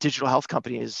 digital health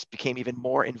companies became even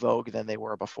more in vogue than they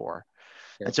were before.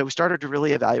 Yeah. And so we started to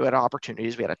really evaluate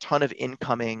opportunities. We had a ton of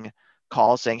incoming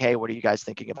calls saying, hey, what are you guys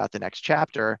thinking about the next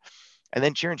chapter? And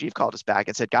then Chiranjeev called us back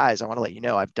and said, guys, I want to let you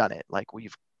know I've done it. Like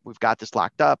we've got this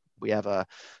locked up. We have a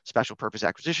special purpose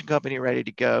acquisition company ready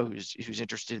to go who's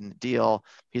interested in the deal.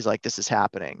 He's like, this is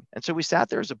happening. And so we sat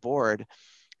there as a board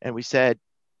and we said,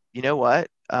 you know what?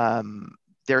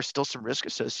 There's still some risk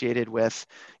associated with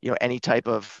any type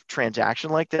of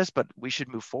transaction like this, but we should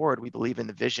move forward. We believe in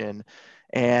the vision.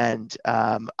 And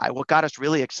what got us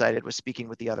really excited was speaking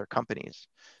with the other companies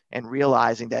and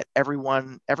realizing that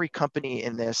every company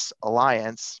in this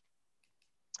alliance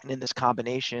and in this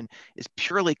combination is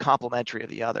purely complementary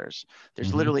of the others.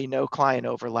 There's literally no client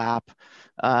overlap.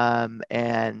 And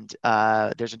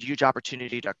there's a huge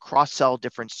opportunity to cross-sell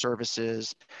different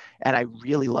services. And I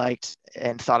really liked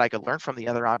and thought I could learn from the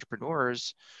other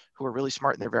entrepreneurs who are really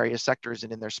smart in their various sectors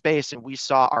and in their space. And we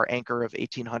saw our anchor of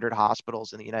 1,800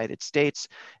 hospitals in the United States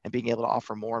and being able to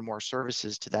offer more and more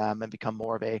services to them and become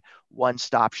more of a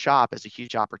one-stop shop as a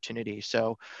huge opportunity.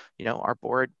 So, our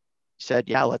board said,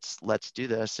 yeah, let's do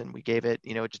this. And we gave it,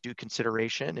 its due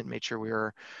consideration and made sure we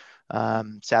were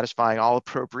satisfying all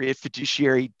appropriate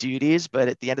fiduciary duties. But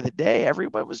at the end of the day,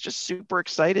 everyone was just super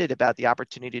excited about the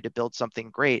opportunity to build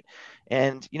something great.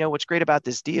 And, what's great about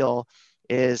this deal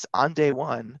is on day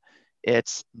one,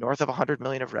 It's north of 100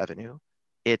 million of revenue.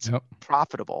 It's Yep.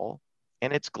 profitable,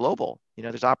 and it's global.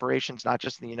 There's operations not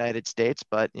just in the United States,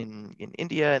 but in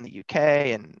India and the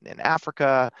UK and in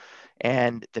Africa.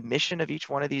 And the mission of each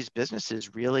one of these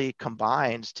businesses really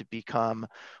combines to become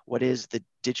what is the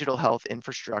digital health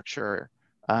infrastructure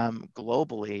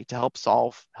globally to help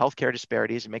solve healthcare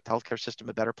disparities and make the healthcare system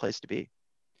a better place to be.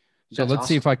 So That's awesome.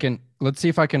 let's see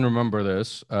if I can remember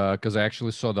this, because I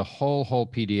actually saw the whole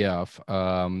PDF,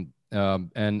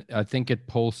 and I think it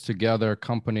pulls together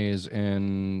companies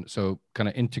in so kind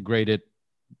of integrated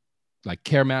like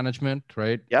care management,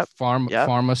 right? Yep. Yep.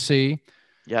 Pharmacy.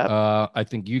 Yep. I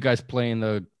think you guys play in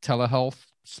the telehealth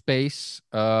space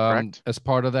Correct. as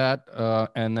part of that,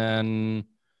 and then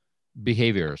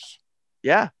behaviors,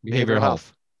 Yeah. behavioral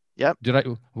health. Yep.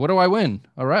 What do I win?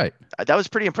 All right. That was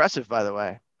pretty impressive, by the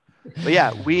way. But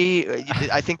yeah,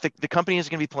 I think the company is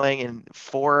going to be playing in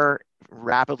 4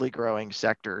 rapidly growing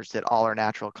sectors that all are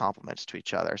natural complements to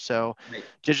each other. So Right.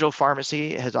 digital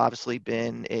pharmacy has obviously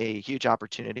been a huge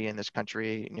opportunity in this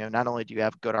country. Not only do you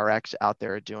have GoodRx out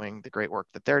there doing the great work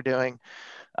that they're doing,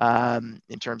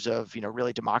 in terms of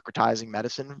really democratizing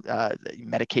medicine,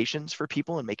 medications for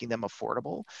people and making them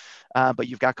affordable. But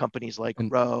you've got companies like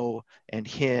Ro and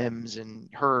Hims and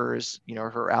Hers, who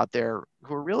are out there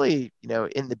who are really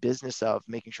in the business of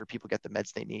making sure people get the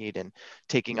meds they need and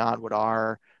taking on what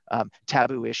are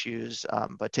taboo issues,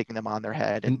 but taking them on their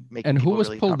head and making and who people was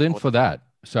really pulled in comfortable for with them. that?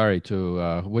 Sorry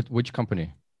to which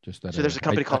company? Just that So there's a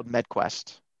company called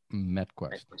MedQuest.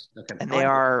 MedQuest. Okay. And they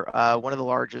are one of the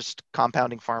largest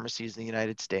compounding pharmacies in the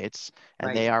United States. And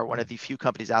Right. they are one of the few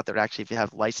companies out there that actually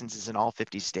have licenses in all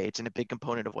 50 states. And a big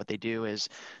component of what they do is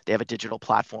they have a digital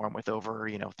platform with over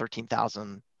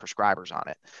 13,000 prescribers on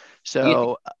it.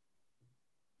 So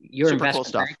Your super cool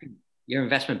stuff. Your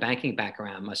investment banking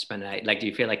background must have been like, do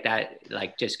you feel like that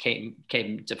like just came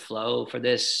to flow for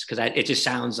this? Because it just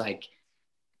sounds like,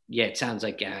 it sounds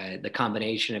like the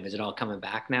combination of, is it all coming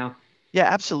back now? Yeah,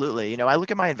 absolutely. I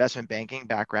look at my investment banking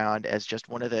background as just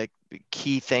one of the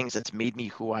key things that's made me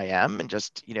who I am. And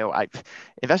just,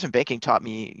 investment banking taught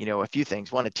me, a few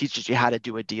things. One, it teaches you how to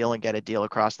do a deal and get a deal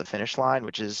across the finish line,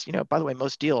 which is, by the way,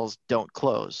 most deals don't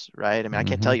close, right? I mean, I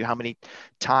can't tell you how many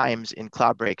times in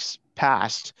Cloudbreak's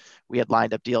past we had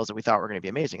lined up deals that we thought were going to be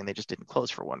amazing and they just didn't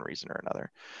close for one reason or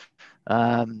another.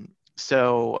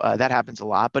 So that happens a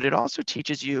lot, but it also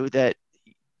teaches you that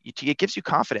it gives you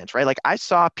confidence, right? Like I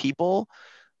saw people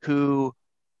who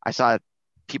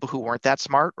weren't that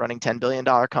smart running $10 billion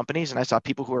companies, and I saw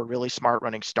people who are really smart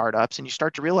running startups. And you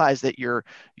start to realize that your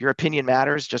opinion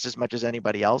matters just as much as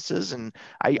anybody else's. And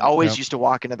I always used to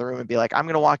walk into the room and be like, I'm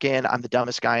going to walk in, I'm the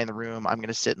dumbest guy in the room, I'm going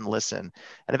to sit and listen.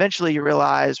 And eventually you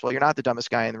realize, well, you're not the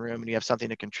dumbest guy in the room and you have something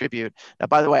to contribute. Now,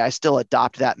 by the way, I still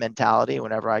adopt that mentality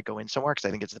whenever I go in somewhere because I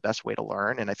think it's the best way to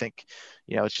learn. And I think,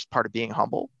 it's just part of being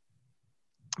humble.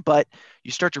 But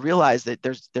you start to realize that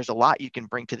there's a lot you can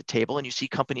bring to the table, and you see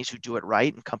companies who do it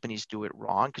right and companies do it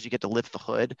wrong because you get to lift the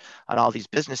hood on all these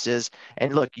businesses.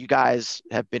 And look, you guys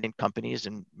have been in companies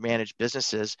and managed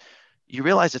businesses. You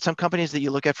realize that some companies that you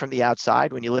look at from the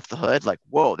outside, when you lift the hood, like,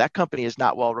 whoa, that company is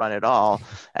not well run at all.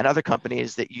 And other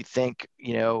companies that you think,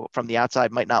 from the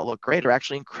outside might not look great are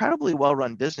actually incredibly well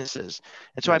run businesses.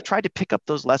 And so I've tried to pick up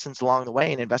those lessons along the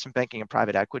way, and investment banking and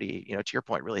private equity, to your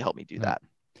point, really helped me do that.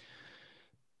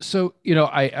 So,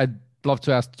 I'd love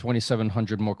to ask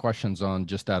 2,700 more questions on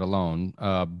just that alone.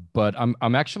 But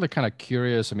I'm actually kind of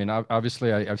curious. I mean,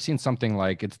 obviously I've seen something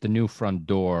like it's the new front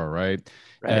door, right?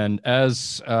 And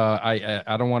as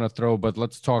I don't want to throw, but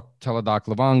let's talk Teladoc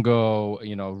Livongo,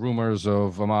 rumors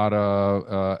of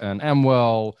Amada and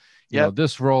Amwell,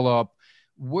 this roll up.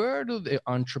 Where do the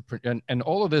entrepreneur and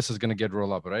all of this is going to get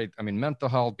rolled up, right? I mean, mental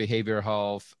health, behavioral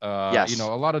health, Yes. a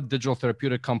lot of digital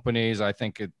therapeutic companies. I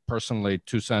think it personally,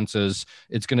 2 cents,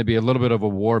 it's going to be a little bit of a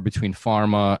war between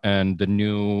pharma and the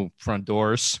new front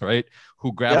doors, right?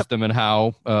 Who grabs them and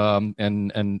how,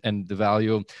 and the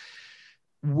value.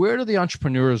 Where do the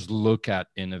entrepreneurs look at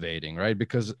innovating, right?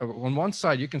 Because on one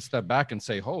side, you can step back and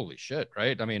say, holy shit,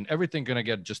 right? I mean, everything going to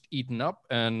get just eaten up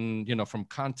and, from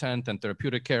content and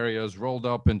therapeutic areas rolled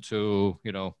up into,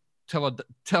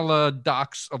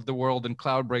 teledocs of the world and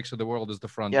Cloudbreaks of the world is the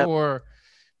front door.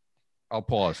 I'll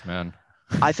pause, man.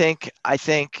 I think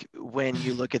when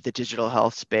you look at the digital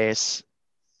health space,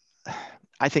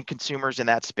 I think consumers in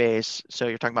that space, so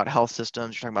you're talking about health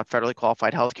systems, you're talking about federally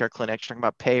qualified healthcare clinics, you're talking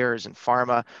about payers and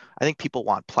pharma. I think people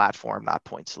want platform, not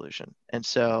point solution. And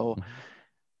so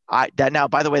now,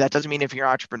 by the way, that doesn't mean if you're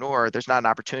an entrepreneur, there's not an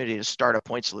opportunity to start a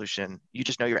point solution. You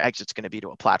just know your exit's going to be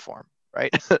to a platform,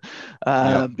 right?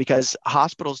 Because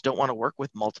hospitals don't want to work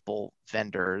with multiple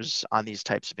vendors on these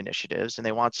types of initiatives, and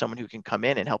they want someone who can come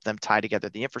in and help them tie together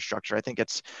the infrastructure. I think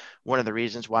it's one of the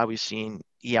reasons why we've seen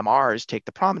EMRs take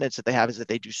the prominence that they have, is that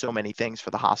they do so many things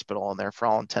for the hospital, and they're, for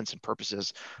all intents and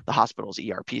purposes, the hospital's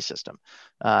ERP system.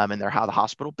 And they're how the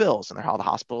hospital bills, and they're how the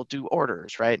hospital do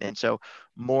orders, right? And so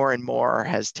more and more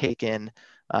has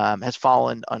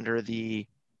fallen under the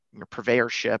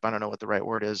purveyorship, I don't know what the right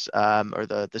word is, or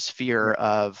the sphere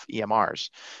of EMRs.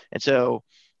 And so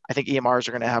I think EMRs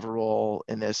are going to have a role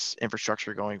in this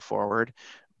infrastructure going forward.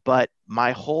 But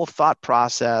my whole thought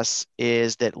process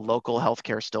is that local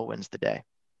healthcare still wins the day.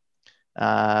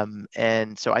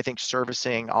 And so I think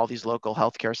servicing all these local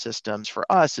healthcare systems for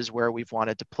us is where we've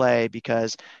wanted to play,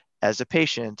 because as a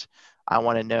patient, I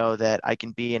want to know that I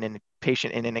can be in a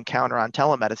patient in an encounter on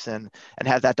telemedicine and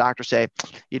have that doctor say,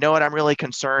 you know what, I'm really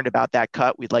concerned about that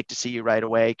cut. We'd like to see you right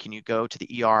away. Can you go to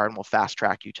the ER and we'll fast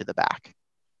track you to the back?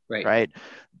 Right.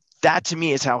 That to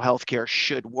me is how healthcare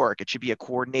should work. It should be a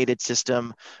coordinated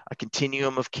system, a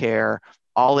continuum of care,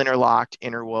 all interlocked,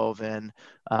 interwoven,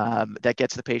 that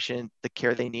gets the patient the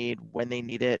care they need, when they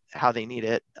need it, how they need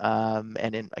it,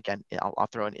 and again, I'll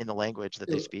throw it in the language that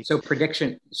they speak. So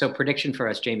prediction for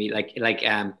us, Jamie, like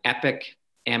Epic,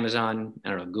 Amazon, I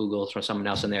don't know, Google, throw someone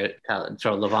else in there,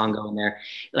 throw Livongo in there.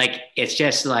 Like, it's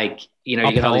just like, you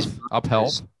get all these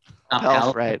UpHealth,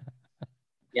 right?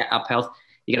 Yeah, UpHealth.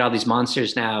 You get all these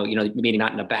monsters now, meaning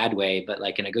not in a bad way, but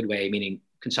like in a good way, meaning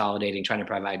consolidating, trying to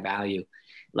provide value.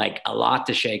 Like, a lot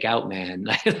to shake out, man.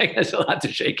 Like, there's a lot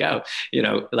to shake out.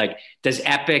 Like, does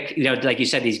Epic, like you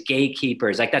said, these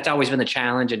gatekeepers, like that's always been the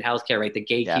challenge in healthcare, right? The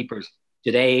gatekeepers,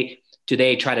 do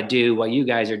they try to do what you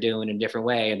guys are doing in a different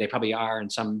way? And they probably are in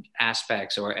some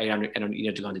aspects, or I don't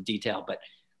need to go into detail, but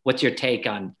what's your take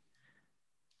on,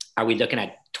 are we looking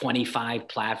at 25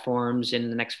 platforms in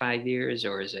the next 5 years,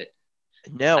 or is it?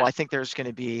 No, I think there's going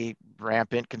to be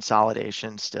rampant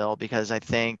consolidation still, because I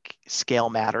think scale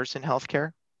matters in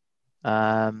healthcare.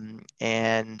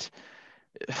 And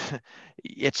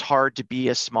it's hard to be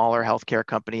a smaller healthcare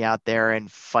company out there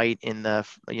and fight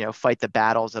the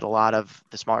battles that a lot of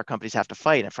the smaller companies have to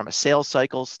fight. And from a sales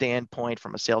cycle standpoint,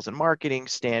 from a sales and marketing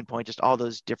standpoint, just all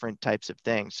those different types of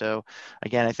things. So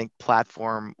again, I think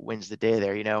platform wins the day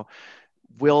there.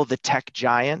 Will the tech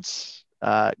giants,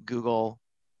 Google,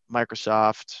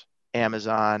 Microsoft,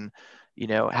 Amazon,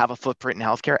 have a footprint in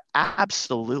healthcare?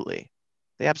 Absolutely.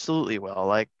 They absolutely will.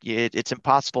 Like, it's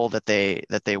impossible that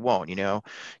they won't.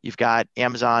 You've got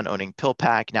Amazon owning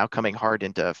PillPack, now coming hard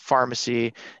into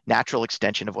pharmacy, natural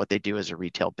extension of what they do as a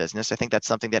retail business. I think that's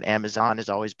something that Amazon has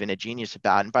always been a genius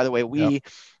about. And by the way, we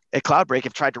at Cloudbreak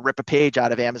have tried to rip a page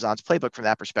out of Amazon's playbook from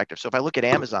that perspective. So if I look at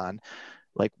Amazon,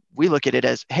 like, we look at it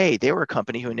as, hey, they were a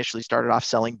company who initially started off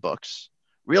selling books,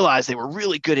 realized they were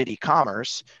really good at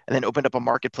e-commerce, and then opened up a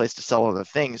marketplace to sell other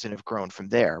things, and have grown from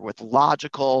there with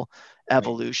logical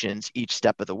evolutions each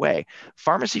step of the way.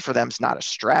 Pharmacy for them is not a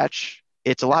stretch.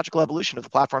 It's a logical evolution of the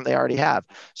platform they already have.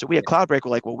 So we at Cloudbreak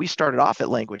were like, well, we started off at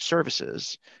language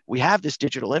services. We have this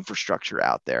digital infrastructure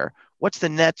out there. What's the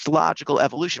next logical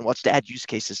evolution? What's to add use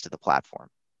cases to the platform,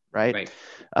 right?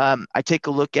 I take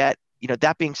a look at,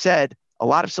 that being said, a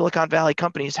lot of Silicon Valley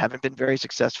companies haven't been very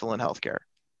successful in healthcare.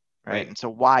 Right. And so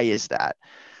why is that?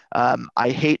 I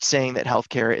hate saying that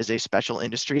healthcare is a special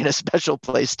industry and a special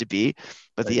place to be,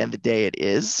 but at the end of the day, it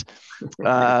is.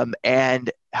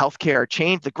 And healthcare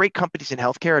change. The great companies in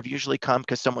healthcare have usually come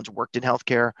because someone's worked in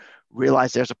healthcare,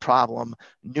 realized there's a problem,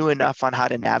 knew enough on how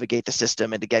to navigate the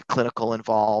system and to get clinical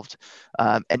involved,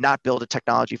 and not build a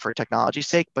technology for technology's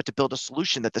sake, but to build a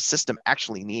solution that the system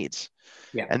actually needs.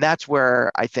 And that's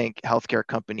where I think healthcare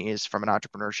companies, from an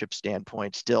entrepreneurship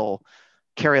standpoint, still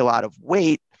carry a lot of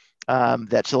weight,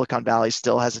 that Silicon Valley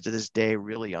still hasn't to this day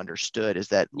really understood, is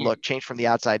that, look, change from the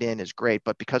outside in is great,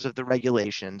 but because of the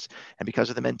regulations and because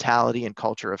of the mentality and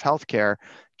culture of healthcare,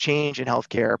 change in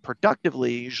healthcare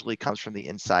productively usually comes from the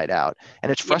inside out.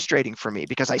 And it's frustrating for me,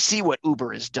 because I see what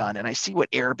Uber has done and I see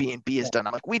what Airbnb has done.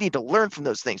 I'm like, we need to learn from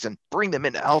those things and bring them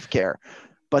into healthcare.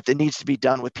 But it needs to be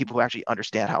done with people who actually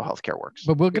understand how healthcare works.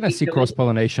 But we're going to see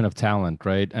cross-pollination of talent,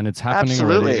 right? And it's happening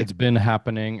already. It's been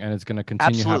happening, and it's going to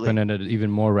continue happening at an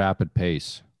even more rapid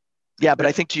pace. Yeah, but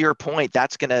I think to your point,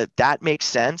 that makes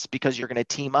sense, because you're going to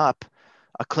team up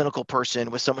a clinical person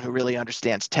with someone who really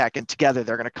understands tech, and together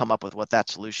they're going to come up with what that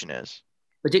solution is.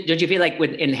 But don't you feel like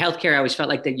in healthcare, I always felt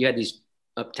like that you had these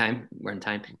we're in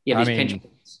time. You have these pinch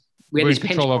points. We're in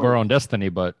control of our own destiny,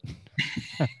 but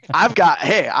I've got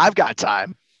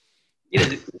time.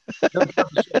 You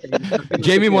know,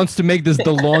 Jamie wants to make this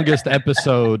the longest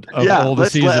episode of all the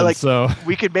seasons. So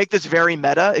we could make this very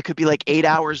meta. It could be like 8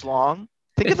 hours long.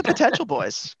 Think of the potential,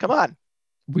 boys. Come on.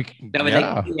 What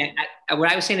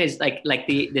I was saying is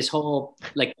this whole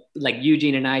like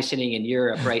Eugene and I sitting in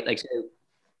Europe, right? Like, so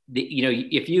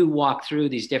if you walk through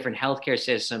these different healthcare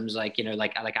systems, like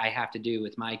I have to do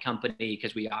with my company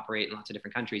because we operate in lots of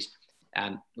different countries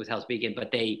with HealthBeacon,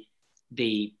 but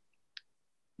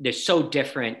they're so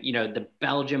different. The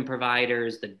Belgian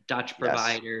providers, the Dutch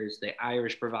providers, the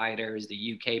Irish providers,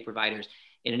 the UK providers,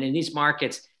 and in these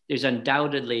markets, there's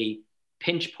undoubtedly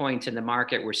pinch points in the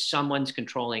market where someone's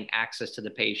controlling access to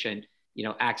the patient,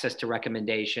 access to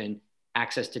recommendation,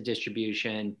 access to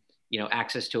distribution,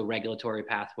 access to a regulatory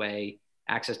pathway,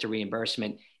 access to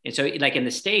reimbursement. And so like in the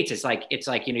States, it's like,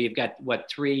 you've got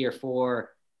 3 or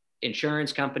 4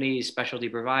 insurance companies, specialty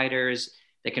providers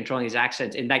that controlling these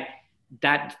access. And like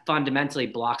that fundamentally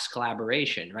blocks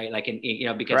collaboration, right? Like, because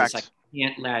Correct. It's like, you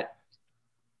can't let,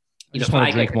 I just want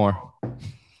to drink more.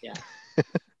 Yeah.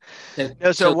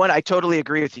 So one, I totally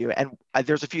agree with you. And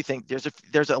there's a few things.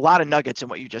 There's a lot of nuggets in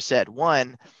what you just said.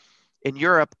 One, in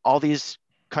Europe, all these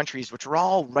countries, which are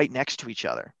all right next to each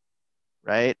other,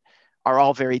 right, are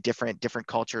all very different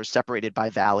cultures, separated by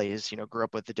valleys. Grew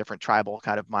up with a different tribal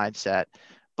kind of mindset.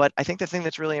 But I think the thing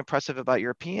that's really impressive about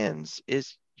Europeans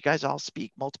is you guys all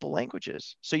speak multiple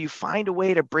languages. So you find a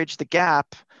way to bridge the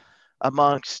gap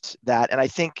amongst that. And I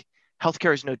think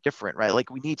healthcare is no different, right? Like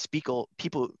we need people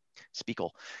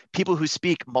who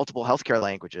speak multiple healthcare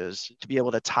languages to be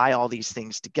able to tie all these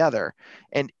things together.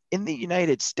 And in the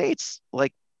United States,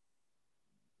 like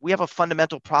we have a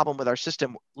fundamental problem with our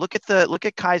system. Look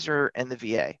at Kaiser and the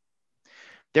VA.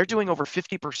 They're doing over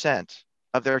 50%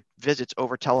 of their visits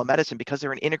over telemedicine because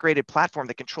they're an integrated platform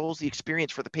that controls the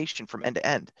experience for the patient from end to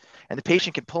end. And the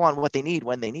patient can pull on what they need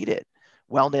when they need it.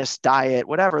 Wellness, diet,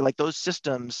 whatever, like those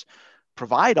systems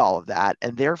provide all of that,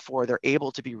 and therefore they're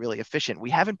able to be really efficient. We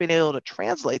haven't been able to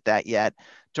translate that yet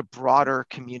to broader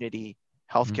community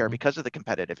healthcare because of the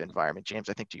competitive environment, James,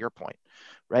 I think to your point,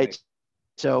 right?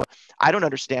 So I don't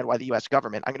understand why the US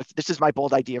government, this is my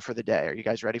bold idea for the day. Are you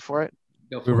guys ready for it?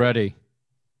 We're ready.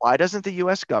 Why doesn't the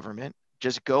US government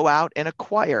just go out and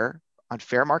acquire on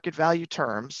fair market value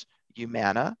terms,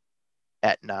 Humana,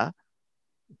 Aetna,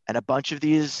 and a bunch of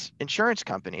these insurance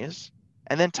companies,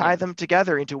 and then tie them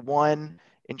together into one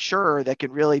insurer that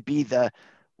can really be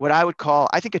what I would call,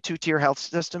 I think a 2-tier health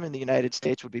system in the United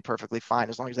States would be perfectly fine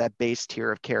as long as that base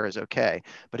tier of care is okay.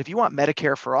 But if you want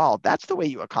Medicare for all, that's the way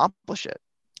you accomplish it,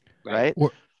 right?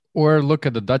 Or look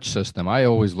at the Dutch system. I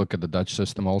always look at the Dutch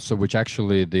system also, which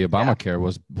actually the Obamacare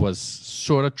was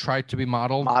sort of tried to be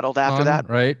modeled after that,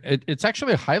 right? It's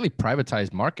actually a highly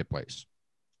privatized marketplace.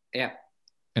 Yeah.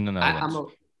 In the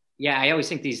Netherlands. I always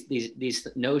think these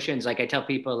notions, like I tell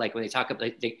people, like when they talk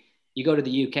about, you go to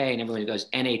the UK and everyone goes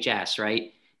NHS,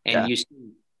 right? And you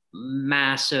see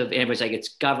massive, and everyone's like, it's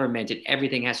government and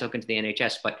everything has to hook into the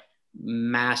NHS, but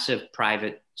massive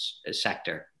private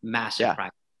sector,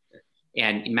 private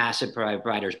and massive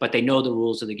providers, but they know the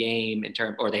rules of the game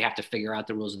or they have to figure out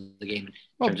the rules of the game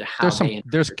in terms of how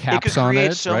there's caps on it.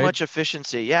 It could create so much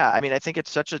efficiency. Yeah. I mean, I think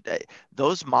it's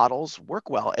those models work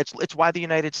well. It's why the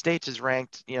United States is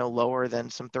ranked, lower than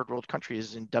some third world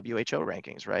countries in WHO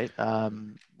rankings, right?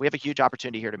 We have a huge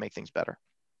opportunity here to make things better.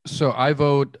 So I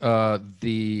vote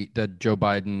that Joe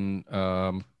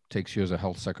Biden takes you as a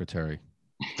health secretary.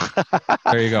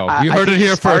 There you go. You heard it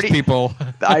here first, people.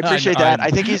 I appreciate that. I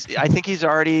think he's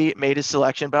already made his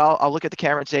selection, but I'll look at the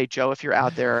camera and say, Joe, if you're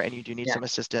out there and you do need some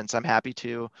assistance, I'm happy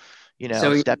to,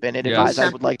 step in and advise. I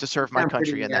would like to serve my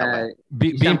country in that way.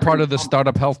 Being part of the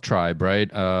startup health tribe,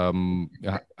 right?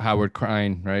 Howard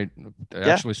Krein, right?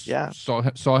 Actually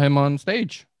saw him on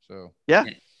stage. So yeah,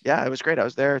 it was great. I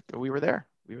was there. We were there.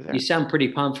 You sound pretty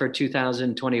pumped for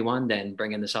 2021 then,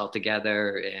 bringing this all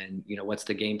together, and what's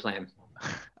the game plan?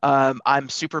 I'm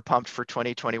super pumped for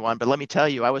 2021, but let me tell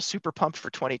you, I was super pumped for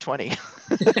 2020.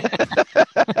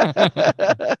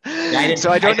 So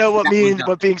I don't know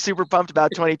what being super pumped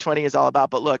about 2020 is all about,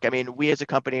 but look, I mean, we as a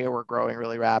company, we're growing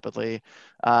really rapidly.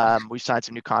 We've signed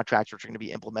some new contracts which are going to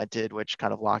be implemented, which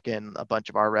kind of lock in a bunch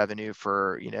of our revenue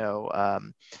for,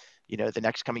 the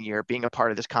next coming year. Being a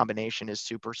part of this combination is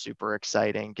super, super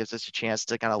exciting. Gives us a chance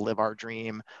to kind of live our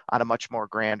dream on a much more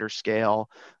grander scale,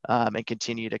 and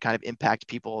continue to kind of impact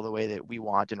people the way that we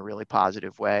want in a really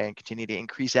positive way, and continue to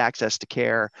increase access to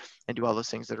care and do all those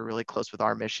things that are really close with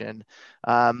our mission.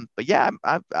 But yeah,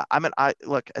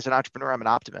 look, as an entrepreneur, I'm an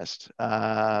optimist,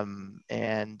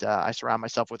 and I surround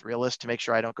myself with realists to make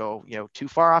sure I don't go, too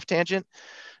far off tangent.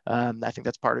 I think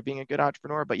that's part of being a good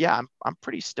entrepreneur. But yeah, I'm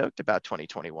pretty stoked about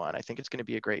 2021. I think it's going to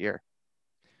be a great year.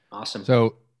 Awesome.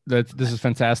 So this is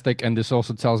fantastic, and this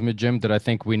also tells me, Jim, that I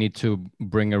think we need to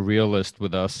bring a realist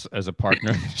with us as a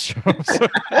partner in the show.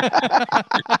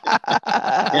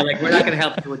 Yeah, like we're not going to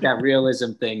help you with that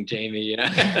realism thing, Jamie. You know?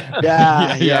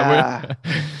 Yeah.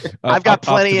 I've got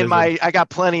plenty in my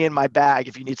bag.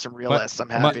 If you need some realists, I'm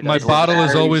happy. My bottle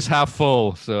is always half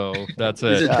full, so that's it.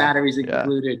 This is batteries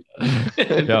included.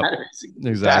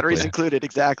 Batteries included.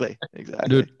 Exactly.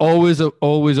 Dude, always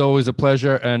a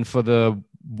pleasure, and for the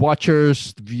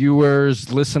watchers,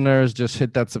 viewers, listeners, just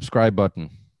hit that subscribe button.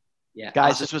 Yeah,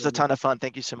 guys, this was a ton of fun.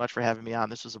 Thank you so much for having me on.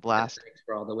 This was a blast. Thanks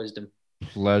for all the wisdom.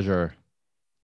 Pleasure.